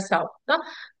blurs out. Now,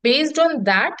 based on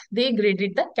that, they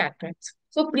graded the cataracts.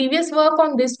 So previous work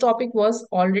on this topic was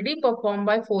already performed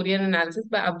by Fourier analysis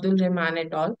by Abdul Rahman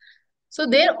et al. So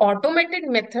their automated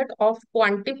method of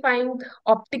quantifying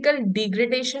optical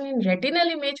degradation in retinal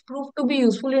image proved to be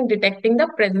useful in detecting the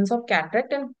presence of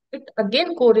cataract, and it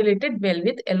again correlated well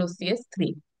with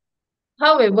LOCS3.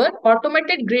 However,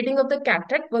 automated grading of the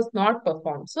cataract was not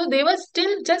performed. So they were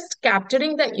still just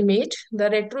capturing the image, the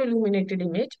retroilluminated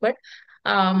image, but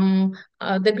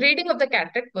the grading of the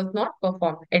cataract was not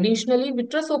performed. Additionally,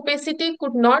 vitreous opacity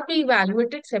could not be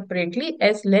evaluated separately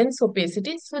as lens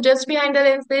opacity. So just behind the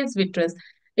lens, there is vitreous.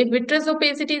 If vitreous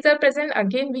opacities are present,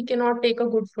 again, we cannot take a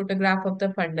good photograph of the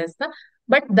fundus. Na?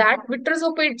 But that vitreous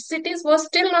opacities was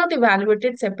still not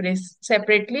evaluated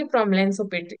separately from lens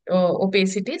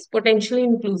opacities, potentially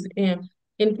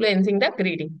influencing the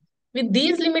grading. With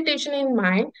these limitations in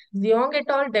mind, Zeong et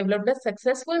al. Developed a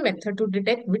successful method to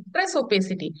detect vitreous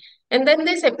opacity, and then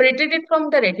they separated it from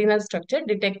the retinal structure,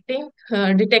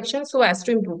 detection so as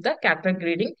to improve the cataract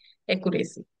grading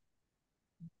accuracy.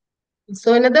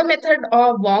 So another method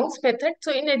of Wong's method.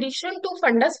 So in addition to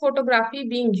fundus photography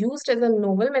being used as a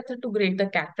novel method to grade the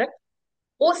cataract,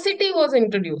 OCT was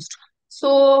introduced.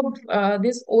 So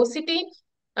this OCT,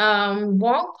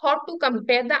 Wong thought to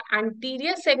compare the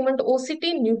anterior segment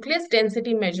OCT nucleus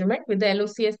density measurement with the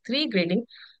LOCS3 grading.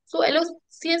 So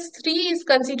LOCS3 is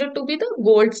considered to be the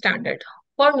gold standard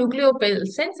for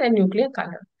nucleopalescence and nuclear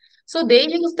color. So they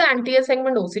use the anterior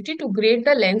segment OCT to grade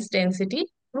the lens density,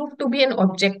 proved to be an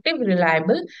objective,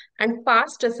 reliable, and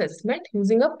fast assessment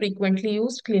using a frequently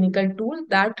used clinical tool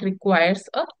that requires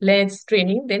a less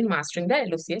training than mastering the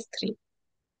LOCS3.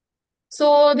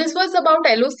 So this was about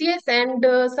LOCS and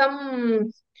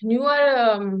some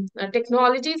newer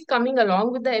technologies coming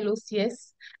along with the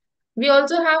LOCS. We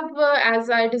also have, as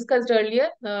I discussed earlier,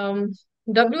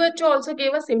 WHO also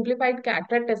gave a simplified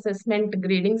cataract assessment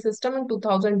grading system in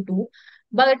 2002.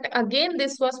 But again,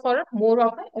 this was for a more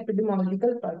of an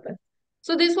epidemiological purpose.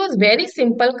 So this was very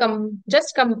simple,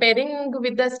 just comparing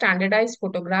with the standardized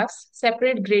photographs,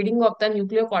 separate grading of the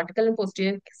nucleocortical and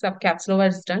posterior subcapsular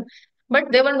was done.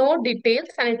 But there were no details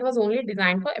and it was only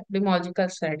designed for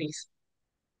epidemiological studies.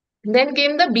 Then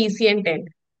came the BCN10.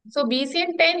 So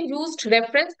BCN10 used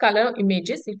reference color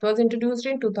images. It was introduced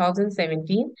in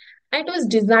 2017 and it was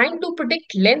designed to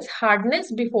predict lens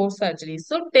hardness before surgery.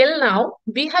 So till now,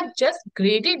 we have just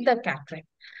graded the cataract.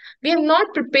 We have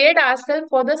not prepared ourselves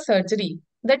for the surgery,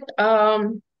 that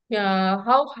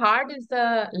how hard is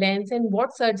the lens and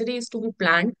what surgery is to be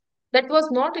planned. That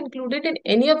was not included in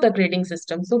any of the grading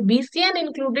systems. So BCN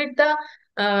included the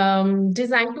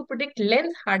designed to predict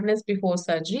lens hardness before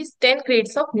surgeries. 10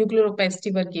 grades of nuclear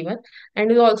opacity were given, and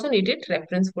we also needed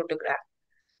reference photograph.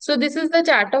 So this is the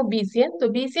chart of BCN. So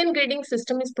BCN grading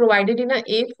system is provided in a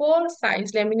A4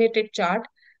 size laminated chart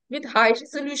with high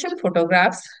resolution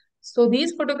photographs. So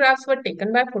these photographs were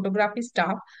taken by photography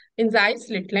staff in Zeiss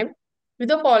slit lamp with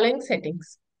the following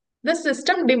settings. The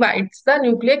system divides the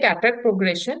nuclear cataract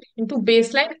progression into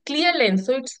baseline clear lens.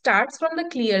 So it starts from the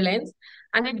clear lens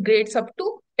and it grades up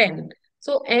to 10.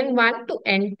 So N1 to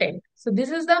N10. So this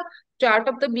is the chart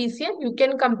of the BCN. You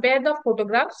can compare the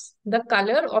photographs, the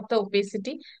color of the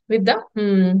opacity with the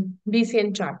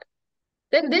BCN chart.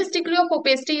 Then this degree of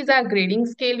opacity is our grading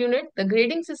scale unit. The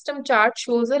grading system chart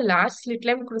shows a large slit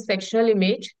lamp cross-sectional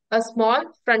image, a small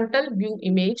frontal view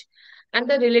image, and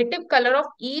the relative color of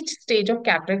each stage of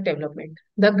cataract development.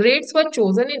 The grades were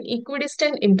chosen in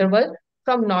equidistant interval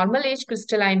from normal age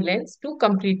crystalline lens to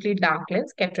completely dark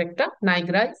lens, cataracta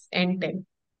nigra N10.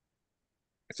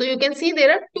 So you can see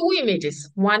there are two images.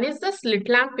 One is the slit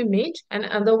lamp image and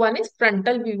other one is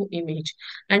frontal view image.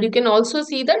 And you can also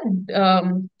see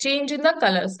the change in the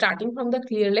color starting from the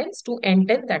clear lens to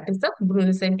N10, that is the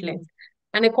brunescent lens.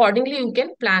 And accordingly, you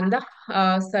can plan the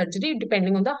surgery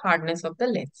depending on the hardness of the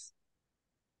lens.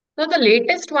 Now, the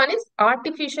latest one is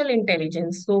artificial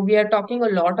intelligence. So, we are talking a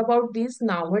lot about these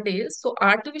nowadays. So,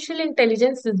 artificial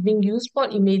intelligence is being used for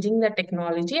imaging the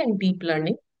technology and deep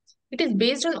learning. It is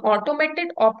based on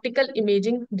automated optical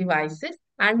imaging devices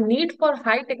and need for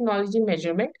high technology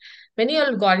measurement. Many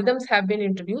algorithms have been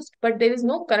introduced, but there is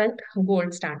no current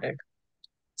gold standard.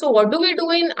 So what do we do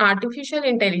in artificial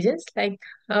intelligence? Like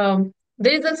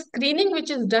there is a screening which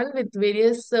is done with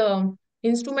various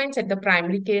instruments at the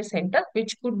primary care center,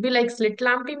 which could be like slit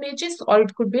lamp images or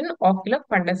it could be an ocular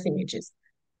fundus images.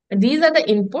 These are the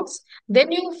inputs.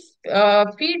 Then you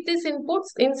feed these inputs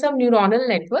in some neuronal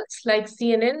networks like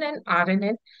CNN and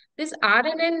RNN. This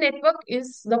RNN network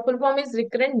is the full form is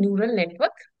recurrent neural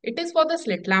network. It is for the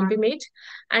slit lamp image,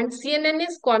 and CNN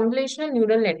is convolutional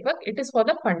neural network. It is for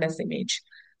the fundus image.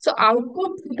 So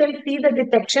output, you can see the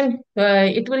detection.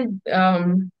 It will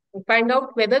find out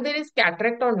whether there is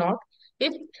cataract or not.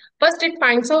 If first it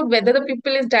finds out whether the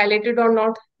pupil is dilated or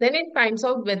not, then it finds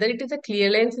out whether it is a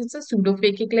clear lens, it's a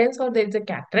pseudophakic lens, or there is a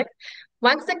cataract.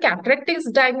 Once the cataract is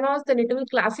diagnosed, then it will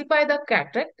classify the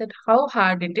cataract, that how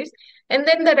hard it is, and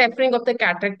then the referring of the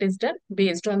cataract is done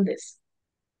based on this.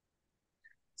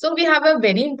 So we have a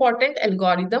very important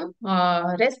algorithm,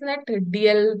 ResNet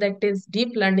DL, that is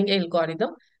deep learning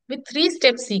algorithm, with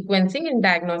three-step sequencing in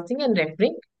diagnosing and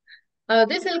referring.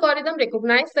 This algorithm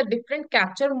recognized the different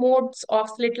capture modes of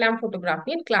slit lamp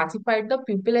photography and classified the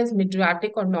pupil as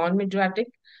mydriatic or non-mydriatic,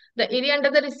 the area under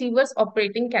the receiver's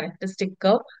operating characteristic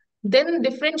curve, then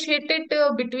differentiated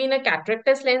between a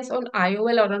cataractous lens on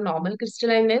IOL or a normal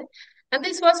crystalline lens, and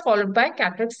this was followed by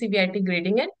cataract CVIT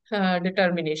grading and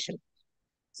determination.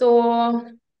 So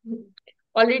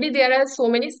already there are so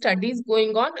many studies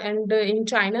going on, and in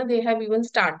China they have even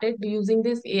started using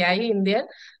this AI in their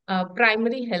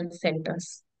primary health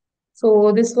centers.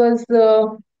 So this was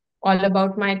all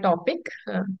about my topic.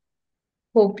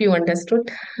 Hope you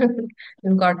understood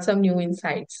and got some new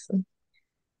insights.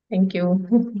 Thank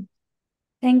you.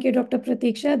 Thank you, Dr.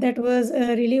 Prateeksha. That was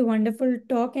a really wonderful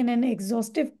talk and an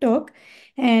exhaustive talk.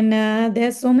 And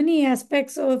there's so many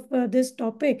aspects of this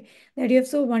topic that you have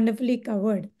so wonderfully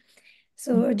covered.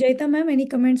 So, Jaita ma'am, any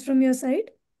comments from your side?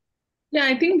 Yeah,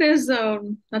 I think there's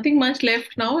nothing much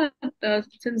left now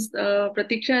since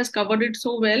Pratiksha has covered it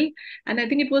so well, and I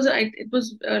think it was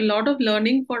a lot of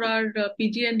learning for our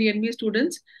PG and DNB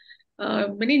students.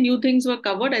 Many new things were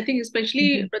covered. I think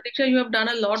especially Mhm. Pratiksha, you have done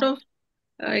a lot of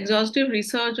exhaustive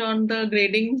research on the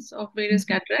gradings of various Mhm.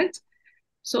 cataracts.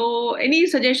 So, any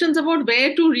suggestions about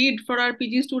where to read for our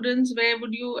PG students? Where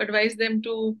would you advise them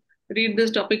to read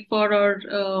this topic for,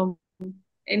 or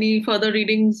any further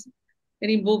readings,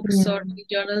 any books Yeah. or any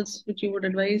journals which you would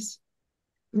advise?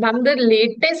 Ma'am, the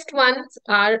latest ones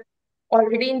are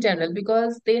already in general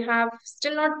because they have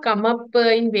still not come up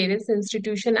in various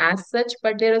institutions as such,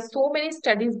 but there are so many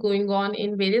studies going on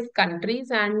in various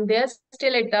countries and they are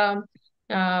still at a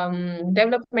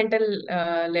developmental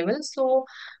level. So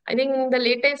I think the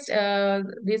latest,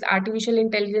 these artificial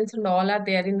intelligence and all are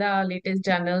there in the latest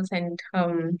journals and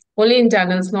only in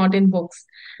journals, not in books.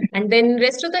 And then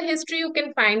rest of the history you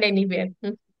can find anywhere.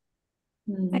 I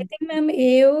Hmm. think, ma'am,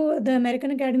 AO, the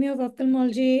American Academy of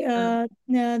Ophthalmology, Yeah.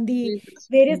 the Jesus.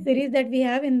 various series that we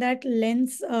have in that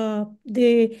lens,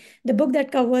 the book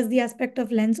that covers the aspect of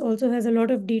lens also has a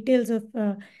lot of details of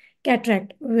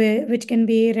cataract, which can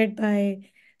be read by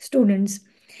students.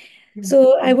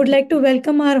 So I would like to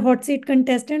welcome our hot seat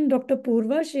contestant, Dr.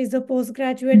 Purva. She is a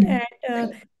postgraduate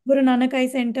at Guru Nanak Eye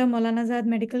Center, Maulana Azad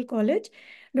Medical College.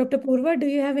 Dr. Purva, do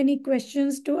you have any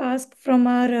questions to ask from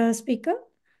our speaker?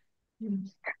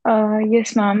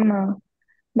 Yes, ma'am.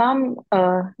 Ma'am,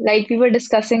 like we were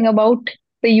discussing about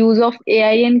the use of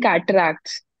AI in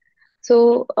cataracts.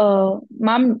 So,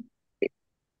 ma'am,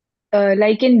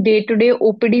 like in day-to-day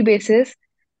OPD basis,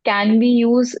 can we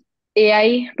use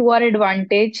AI to our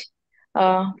advantage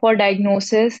for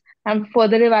diagnosis and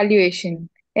further evaluation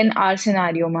in our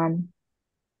scenario, ma'am?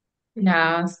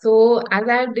 Yeah, so as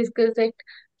I have discussed it,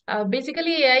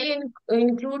 basically AI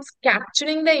includes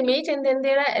capturing the image and then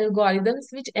there are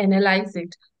algorithms which analyze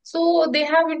it. So they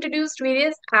have introduced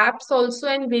various apps also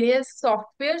and various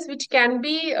softwares which can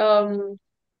be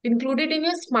included in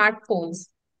your smartphones.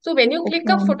 So when you click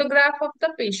a Okay. photograph of the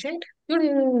patient,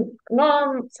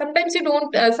 no, sometimes you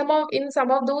don't, in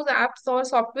some of those apps or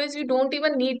softwares, you don't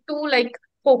even need to like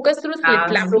focus through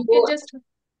slit lamp.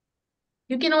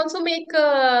 You can also make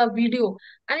a video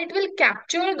and it will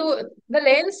capture the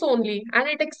lens only and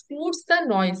it excludes the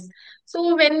noise.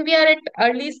 So when we are at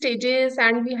early stages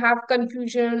and we have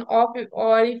confusion or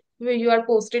if you are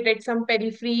posted at some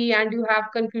periphery and you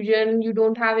have confusion, you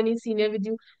don't have any senior with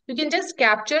you, you can just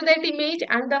capture that image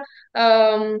and the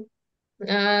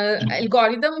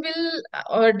algorithm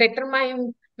will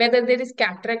determine whether there is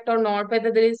cataract or not,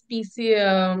 whether there is PC,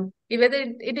 whether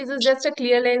it is just a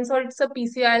clear lens or it's a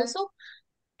PCI. So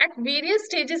at various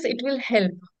stages it will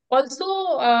help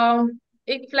also.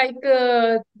 If like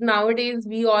nowadays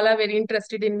we all are very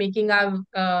interested in making our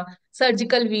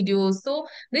surgical videos, so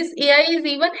this AI is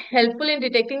even helpful in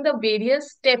detecting the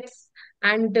various steps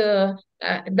and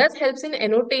that helps in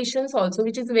annotations also,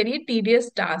 which is a very tedious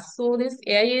task. So this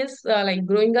AI is like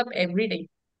growing up every day,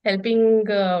 helping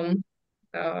uh,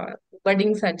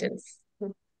 budding surgeons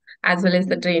as well as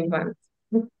the trained ones.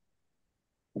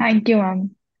 Thank you,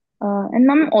 ma'am. And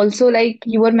ma'am, also like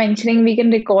you were mentioning, we can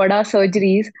record our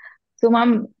surgeries. So,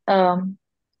 ma'am,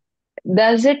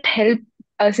 does it help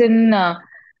us in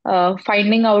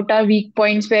finding out our weak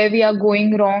points where we are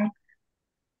going wrong?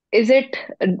 Is it,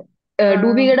 do we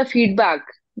Uh, get a feedback?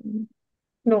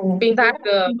 No, that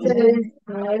feature is,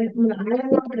 I have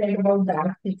not read about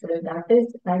that feature. That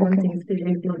is, I don't Okay, think still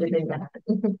included in that.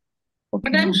 But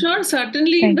okay, I'm ma'am. sure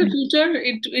certainly in Thank the you. future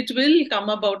it will come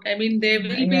about. I mean, there will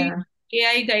be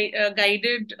Yeah,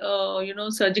 guided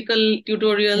surgical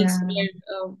tutorials yeah.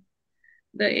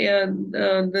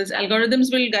 where this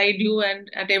algorithms will guide you and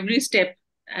at every step,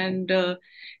 and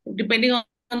depending on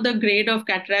the grade of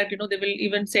cataract, they will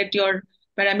even set your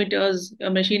parameters,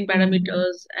 machine Mhm.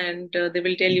 parameters, and they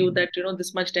will tell you that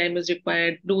this much time is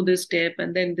required, do this step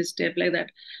and then this step, like that.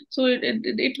 So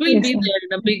it will Yes, be ma'am. there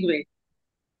in a big way.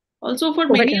 Also, for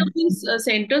But many Okay. of these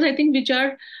centers, I think, which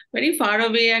are very far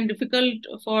away and difficult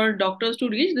for doctors to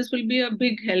reach, this will be a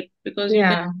big help because you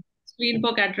can yeah, screen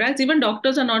for cataracts. Even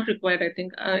doctors are not required, I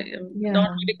think. yeah.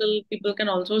 Non-medical people can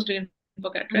also screen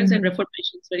for cataracts and Mhm. refer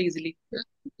patients very easily.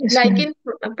 Yes, Like ma'am. in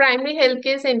primary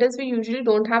healthcare centers, we usually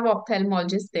don't have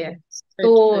ophthalmologists there. Right,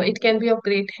 So right. it can be of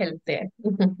great help there.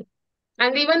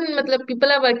 And even matlab,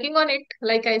 people are working on it.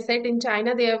 Like I said, in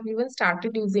China, they have even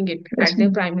started using it Yes, at their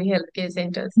ma'am. primary healthcare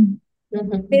centers.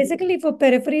 Mm. Basically, for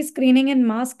periphery screening and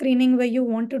mass screening, where you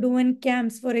want to do in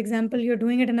camps, for example, you're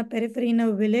doing it in a periphery in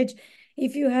a village.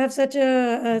 If you have such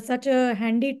a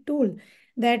handy tool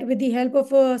that, with the help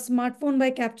of a smartphone,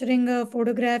 by capturing a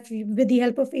photograph, with the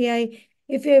help of AI,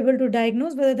 if you're able to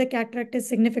diagnose whether the cataract is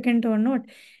significant or not,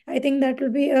 I think that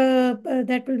will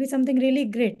be something really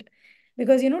great,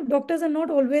 because doctors are not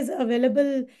always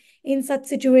available in such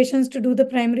situations to do the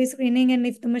primary screening, and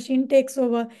if the machine takes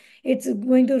over, it's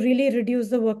going to really reduce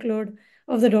the workload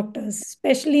of the doctors,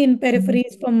 especially in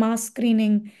peripheries for mass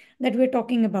screening that we're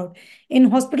talking about.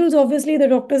 In hospitals, obviously, the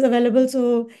doctors available,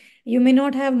 so you may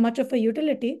not have much of a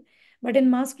utility. But in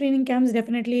mass screening camps,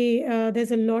 definitely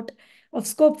there's a lot of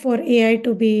scope for AI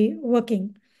to be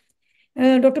working.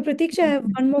 Dr. Pratiksha, I have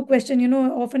one more question.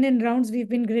 Often in rounds, we've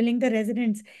been grilling the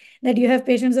residents that you have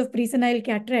patients of presenile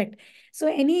cataract. So,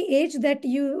 any age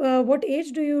what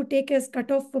age do you take as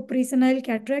cutoff for presenile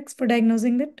cataracts for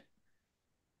diagnosing that?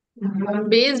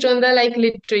 Based on the like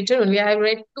literature only, I have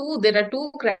read two. There are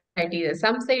two criteria.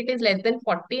 Some say it is less than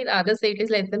 40, others say it is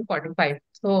less than 45.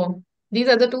 So these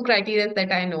are the two criteria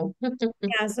that I know.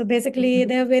 Yeah, so basically,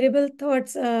 there are variable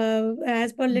thoughts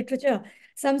as per literature.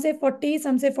 Some say 40,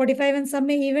 some say 45, and some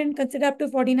may even consider up to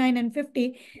 49 and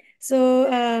 50. So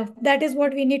that is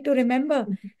what we need to remember.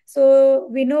 So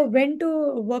we know when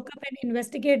to work up and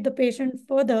investigate the patient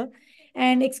further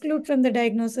and exclude from the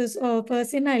diagnosis of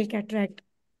senile cataract.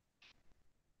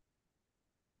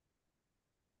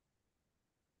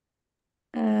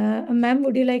 Ma'am,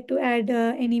 would you like to add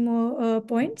any more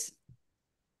points?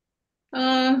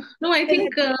 No, I Still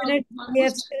have think 10 minutes. We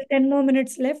have almost. still 10 more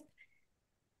minutes left.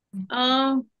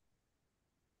 Uh,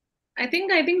 I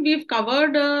think we've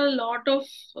covered a lot of.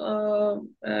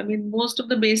 I mean, most of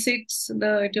the basics,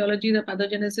 the etiology, the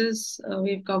pathogenesis.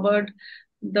 We've covered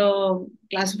the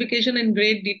classification in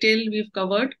great detail. We've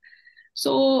covered.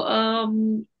 So,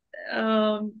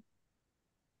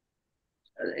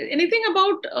 anything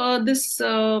about this,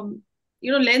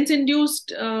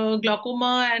 lens-induced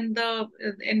glaucoma and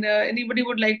anybody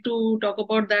would like to talk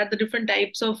about that, the different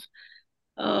types of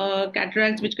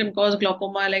cataracts which can cause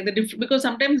glaucoma, like the different, because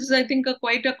sometimes this is, I think,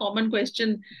 quite a common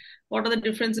question. What are the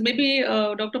differences? Maybe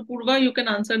Dr. Purva, you can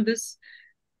answer this.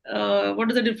 what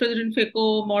is the difference between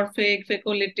phacomorphic,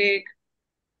 phacolytic,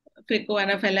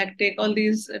 phacoanaphylactic, all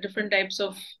these different types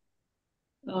of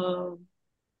uh,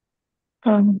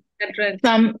 Um, cataracts?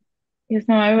 Ma'am, yes,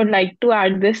 ma'am, I would like to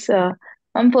add this.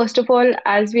 First of all,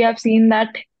 as we have seen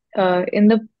that in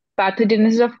the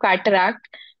pathogenesis of cataract,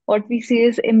 what we see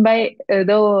is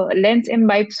the lens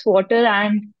imbibes water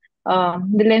and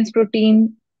the lens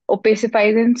protein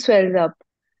opacifies and swells up.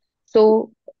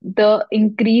 So the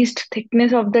increased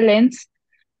thickness of the lens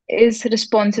is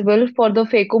responsible for the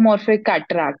phacomorphic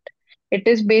cataract. It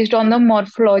is based on the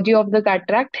morphology of the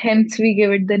cataract, hence we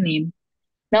give it the name.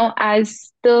 Now,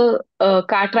 as the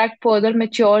cataract further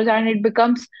matures and it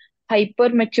becomes hyper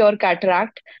mature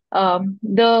cataract,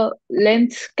 the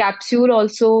lens capsule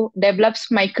also develops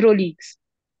micro leaks,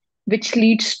 which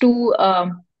leads to uh,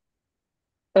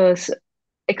 s-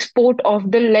 export of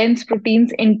the lens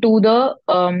proteins into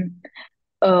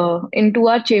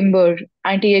our chamber,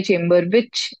 anterior chamber,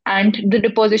 which and the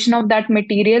deposition of that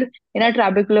material in a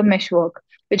trabecular meshwork,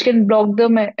 which can block the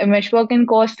meshwork and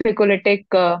cause phacolytic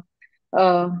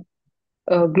uh,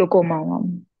 glaucoma.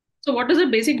 So, what is the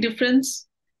basic difference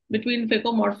between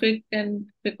phacomorphic and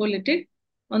phacolytic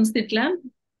on slit lamp?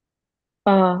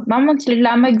 Ma'am, on slit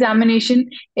lamp examination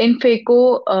in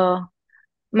phaco,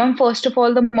 ma'am, first of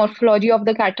all, the morphology of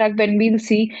the cataract, when we'll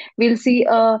see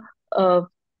a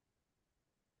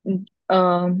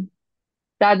um,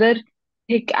 rather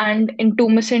thick and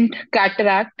intumescent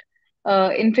cataract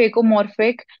in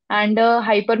phacomorphic and a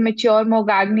hypermature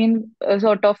Morganian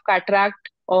sort of cataract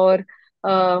or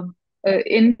uh,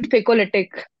 in phacolytic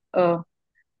uh,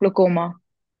 glaucoma.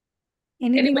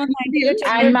 Anything on Anybody anterior else?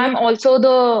 chamber, And Dave? ma'am, also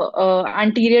the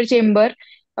anterior chamber,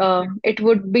 it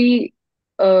would be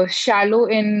shallow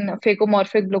in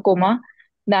phacomorphic glaucoma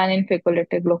than in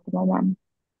phacolytic glaucoma, ma'am.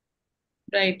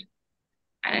 Right.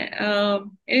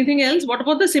 Anything else? What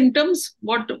about the symptoms?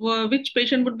 Which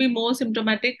patient would be more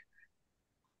symptomatic?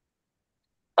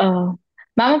 Uh,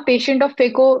 Ma'am, a patient of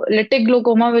phacolytic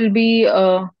glaucoma will be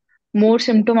more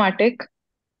symptomatic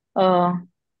uh,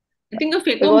 I think a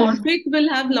because, phacomorphic will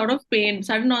have a lot of pain,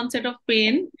 sudden onset of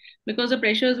pain, because the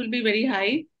pressures will be very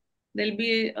high. There'll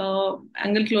be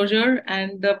angle closure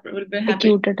and the will be happen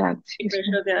acute attacks. Yes, ma'am.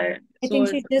 pressure there. I So think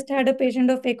she just had a patient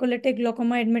of phacolytic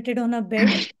glaucoma admitted on her bed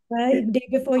day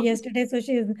before yesterday, so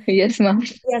she's Yes, ma'am.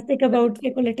 enthusiastic about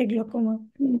phacolytic glaucoma.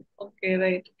 okay,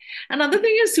 right. Another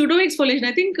thing is pseudo exfoliation.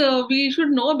 I think we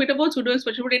should know a bit about pseudo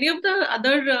exfoliation. Would any of the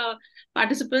other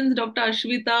participants, Dr.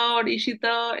 Ashwita or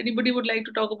Ishita, anybody would like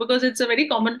to talk, because it's a very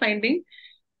common finding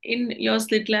in your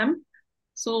slit lamp.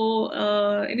 So,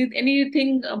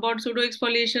 anything about pseudo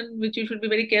exfoliation which you should be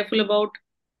very careful about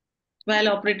while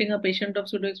operating a patient of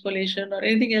pseudo exfoliation, or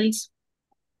anything else?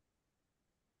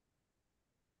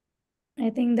 I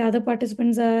think the other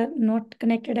participants are not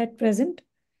connected at present.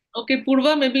 Okay,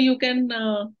 Purva, maybe you can.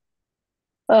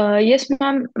 Yes,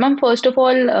 ma'am. Ma'am, first of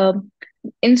all,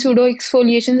 in pseudo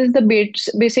exfoliations is the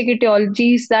basic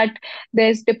etiology is that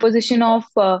there's deposition of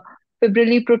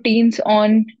fibrillary proteins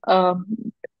on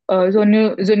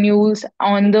zonules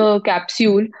on the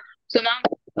capsule. So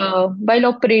now, while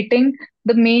operating,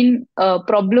 the main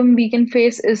problem we can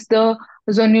face is the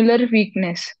zonular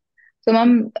weakness. So,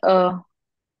 ma'am, uh,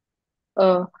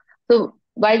 so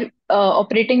while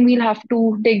operating, we'll have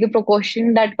to take the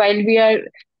precaution that while we are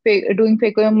doing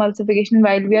phacoemulsification,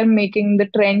 while we are making the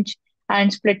trench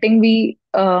and splitting, we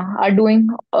are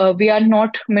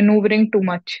not maneuvering too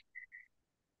much.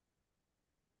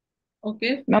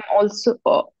 Okay, Ma'am,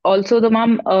 also the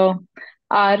ma'am,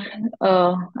 our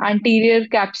anterior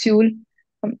capsule,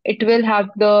 it will have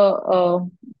the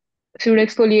pseudo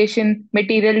exfoliation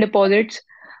material deposits.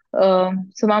 So,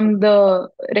 ma'am, the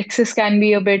rexus can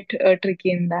be a bit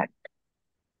tricky in that.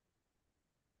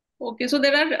 okay. So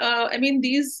there are, I mean,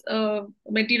 these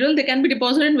material they can be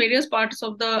deposited in various parts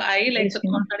of the eye, like Yes, the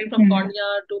ma'am. starting from Hmm. cornea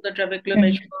to the trabecular Hmm.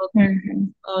 meshwork,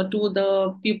 Hmm. to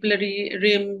the pupillary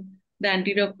rim, the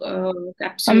anterior Ma'am,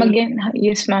 capsule. again,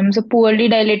 yes, ma'am. So poorly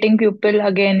dilating pupil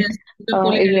again Yes, the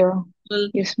polydiabetic is a people.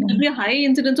 yes, There'll ma'am. be a high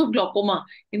incidence of glaucoma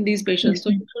in these patients. Yes, So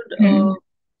ma'am. you should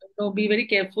Hmm. be very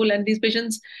careful. And these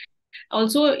patients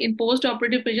also in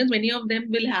post-operative patients, many of them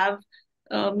will have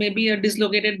maybe a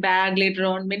dislocated bag later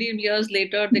on. Many years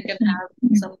later, they Yes, can ma'am.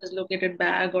 have some dislocated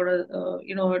bag, or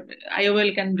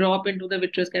IOL can drop into the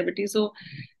vitreous cavity. So,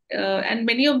 and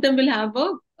many of them will have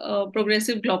a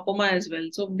progressive glaucoma as well.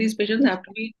 So these patients Yes, have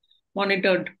to be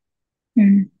monitored.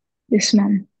 hmm. Yes,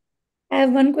 ma'am. I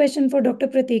have one question for Dr.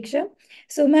 Prateeksha.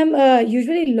 So, ma'am,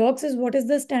 usually logs is what is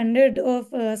the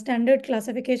standard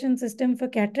classification system for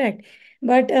cataract.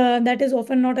 but that is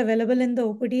often not available in the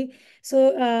OPD.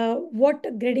 So, what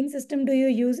grading system do you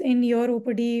use in your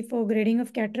OPD for grading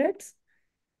of cataracts?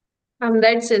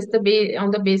 That's just the on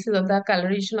the basis of the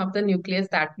coloration of the nucleus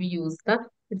that we use.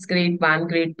 It's grade 1,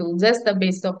 grade 2, just the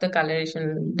base of the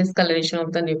coloration, discoloration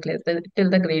of the nucleus till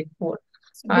the grade 4.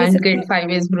 So, And basically, grade 5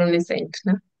 is brunescent.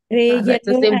 gray, That's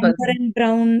a yellow, simple amber, thing. and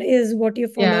brown is what you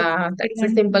follow. Yeah, Grade that's a 1,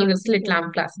 2, simple 3, slit 4.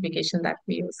 lamp classification that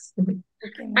we use. Okay,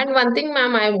 ma'am. And one thing,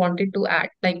 ma'am, I wanted to add,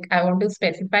 like I want to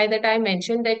specify that I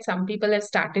mentioned that some people have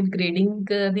started grading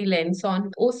the lens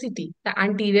on OCT, the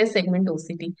anterior segment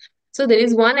OCT. So there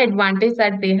is one advantage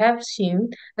that they have seen,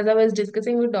 as I was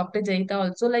discussing with Dr. Jaita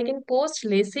also, like in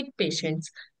post-LASIK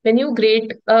patients, when you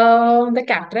grade the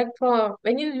cataract for,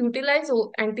 when you utilize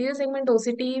anterior segment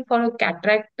OCT for a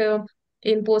cataract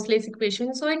in post-LASIK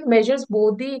patients, so it measures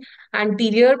both the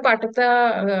anterior part of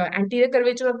the anterior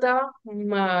curvature of the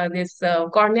this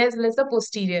cornea as well as the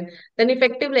posterior. Then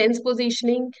effective lens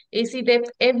positioning, AC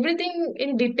depth, everything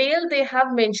in detail they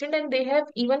have mentioned, and they have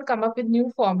even come up with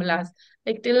new formulas.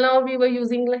 Like till now we were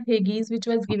using like Higgs, which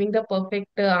was giving the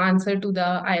perfect answer to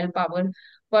the IL power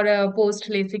for post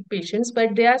LASIK patients,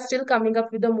 but they are still coming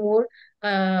up with a more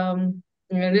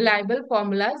reliable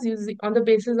formulas using on the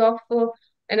basis of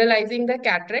analyzing the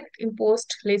cataract in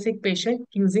post LASIK patient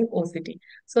using OCT.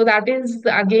 So that is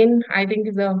again, I think,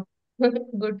 is a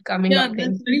good coming Yeah, up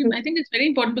thing. that's very, I think it's very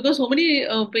important because so many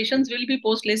patients will be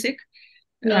post LASIK.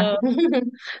 Yeah, Uh,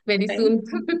 very time.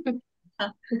 soon. Uh,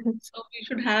 so we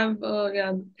should have,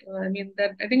 yeah, I mean,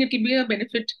 that I think it will be a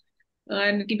benefit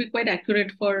and it will be quite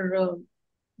accurate for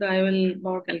the IOL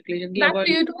power calculation. Yeah, Ma'am, well,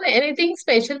 do you do anything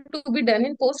special to be done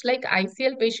in post like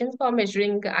ICL patients for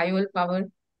measuring IOL power?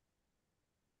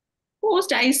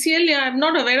 post ICL, yeah, I'm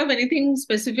not aware of anything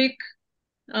specific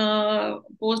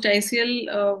post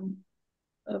ICL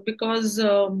because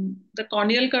the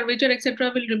corneal curvature,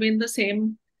 etc., will remain the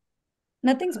same.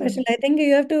 Nothing Uh, special. I think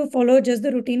you have to follow just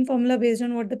the routine formula based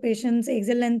on what the patient's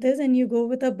axial length is, and you go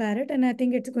with a Barrett, and I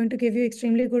think it's going to give you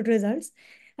extremely good results.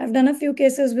 I've done a few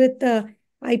cases with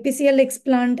IPCL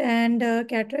explant and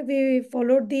cataract. We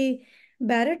followed the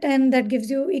Barrett, and that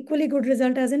gives you equally good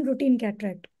result as in routine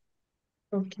cataract.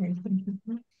 Okay.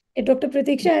 Dr.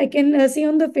 Pratiksha, I can see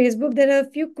on the Facebook there are a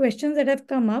few questions that have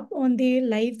come up on the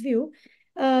live view.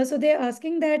 So they're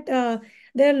asking that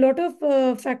there are a lot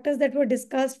of factors that were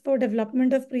discussed for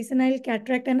development of presenile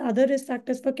cataract and other risk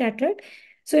factors for cataract.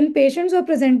 So in patients who are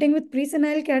presenting with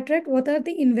presenile cataract, what are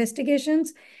the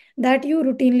investigations that you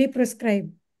routinely prescribe?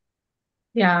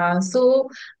 Yeah, so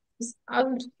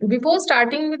before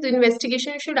starting with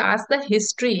investigation, you should ask the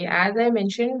history. As I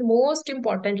mentioned, most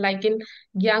important, like in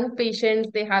young patients,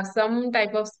 they have some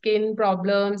type of skin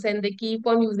problems and they keep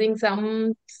on using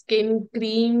some skin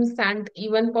creams, and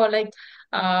even for like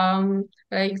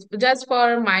just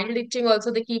for mild itching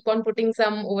also they keep on putting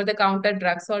some over the counter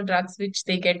drugs or drugs which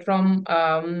they get from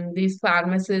these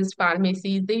pharmacies.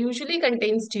 They usually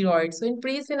contain steroids. So in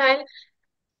pre-senile,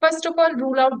 first of all,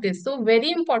 rule out this. So very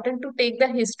important to take the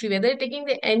history, whether you're taking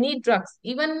any drugs,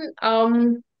 even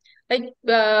like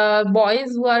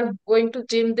boys who are going to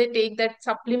gym, they take that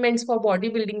supplements for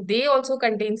bodybuilding. They also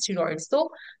contain steroids. So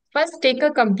first take a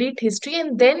complete history,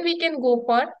 and then we can go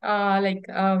for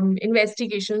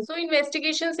investigation. So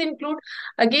investigations include,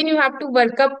 again, you have to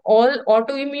work up all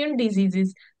autoimmune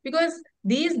diseases, because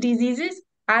these diseases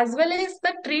as well as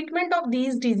the treatment of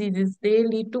these diseases, they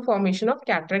lead to formation of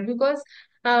cataract, because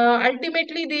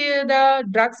ultimately, the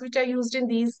drugs which are used in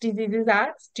these diseases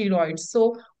are steroids.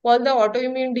 So all the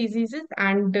autoimmune diseases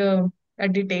and a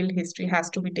detailed history has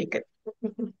to be taken.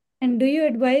 And do you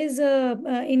advise,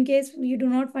 in case you do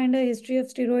not find a history of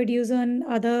steroid use on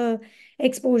other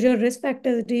exposure risk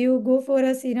factors, do you go for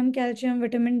a serum calcium,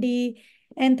 vitamin D,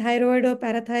 and thyroid or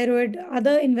parathyroid,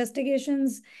 other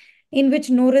investigations in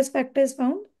which no risk factor is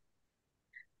found?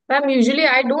 Ma'am, usually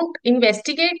I don't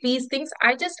investigate these things.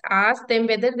 I just ask them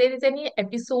whether there is any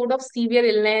episode of severe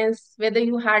illness, whether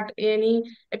you had any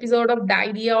episode of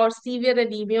diarrhea or severe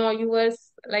anemia, or you were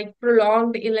like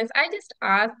prolonged illness. I just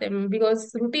ask them,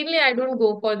 because routinely I don't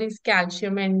go for this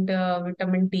calcium and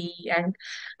vitamin D and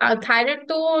thyroid,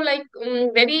 though like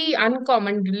very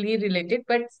uncommonly related,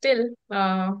 but still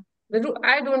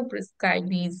I don't prescribe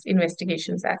these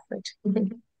investigations as such.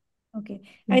 Okay.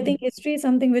 I think history is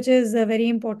something which is very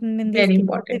important in these Very cases.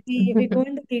 If important. we go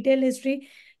into detailed history,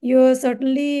 you're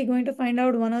certainly going to find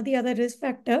out one or the other risk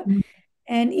factor.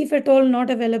 And if at all not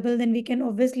available, then we can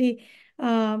obviously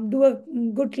do a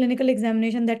good clinical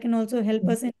examination that can also help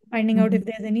us in finding out if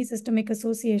there's any systemic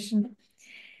association.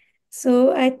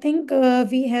 So I think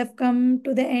we have come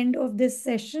to the end of this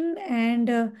session,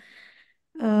 and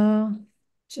uh,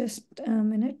 Just a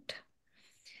minute.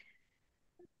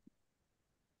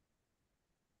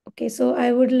 Okay, so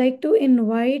I would like to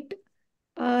invite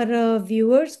our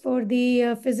viewers for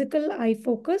the physical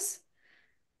iFocus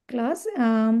class.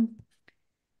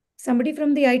 Somebody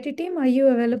from the IT team, are you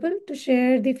available to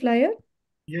share the flyer?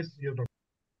 Yes, Doctor.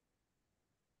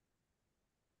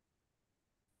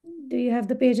 Do you have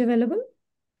the page available?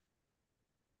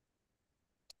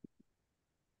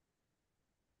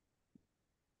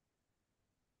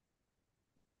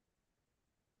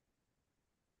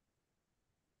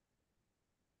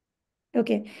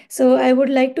 Okay, so I would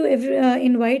like to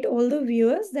invite all the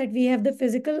viewers that we have the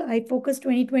physical iFocus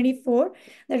 2024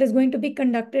 that is going to be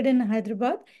conducted in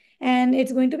Hyderabad, and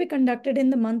it's going to be conducted in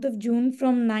the month of June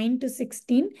from 9 to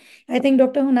 16. I think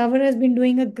Dr. Hunawar has been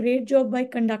doing a great job by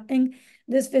conducting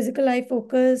this physical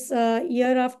iFocus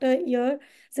year after year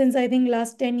since I think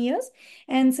last 10 years.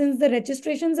 And since the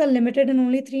registrations are limited and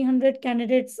only 300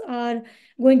 candidates are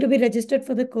going to be registered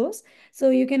for the course,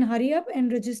 so you can hurry up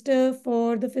and register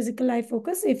for the physical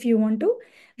iFocus if you want to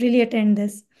really attend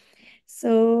this.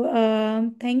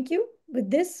 So thank you. With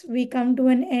this, we come to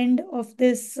an end of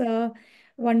this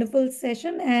wonderful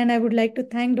session, and I would like to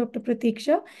thank Dr.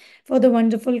 Prateeksha for the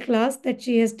wonderful class that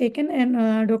she has taken,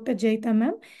 and Dr. Jaita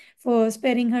ma'am for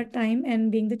sparing her time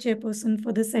and being the chairperson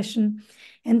for the session.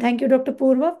 And thank you, Dr.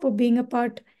 Purva, for being a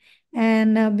part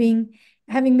and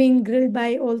having been grilled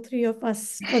by all three of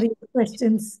us for the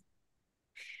questions.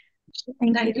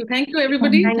 Thank Thank you. you. Thank you,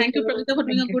 everybody. Thank Thank you, you. Pravita, for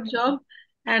doing a Thank you. good job.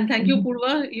 And thank you,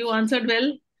 Purva. You answered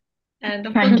well. And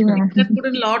of course, Thank you, ma'am. Prateeksha put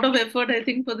in a lot of effort, I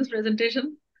think, for this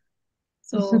presentation.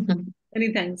 So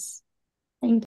many thanks.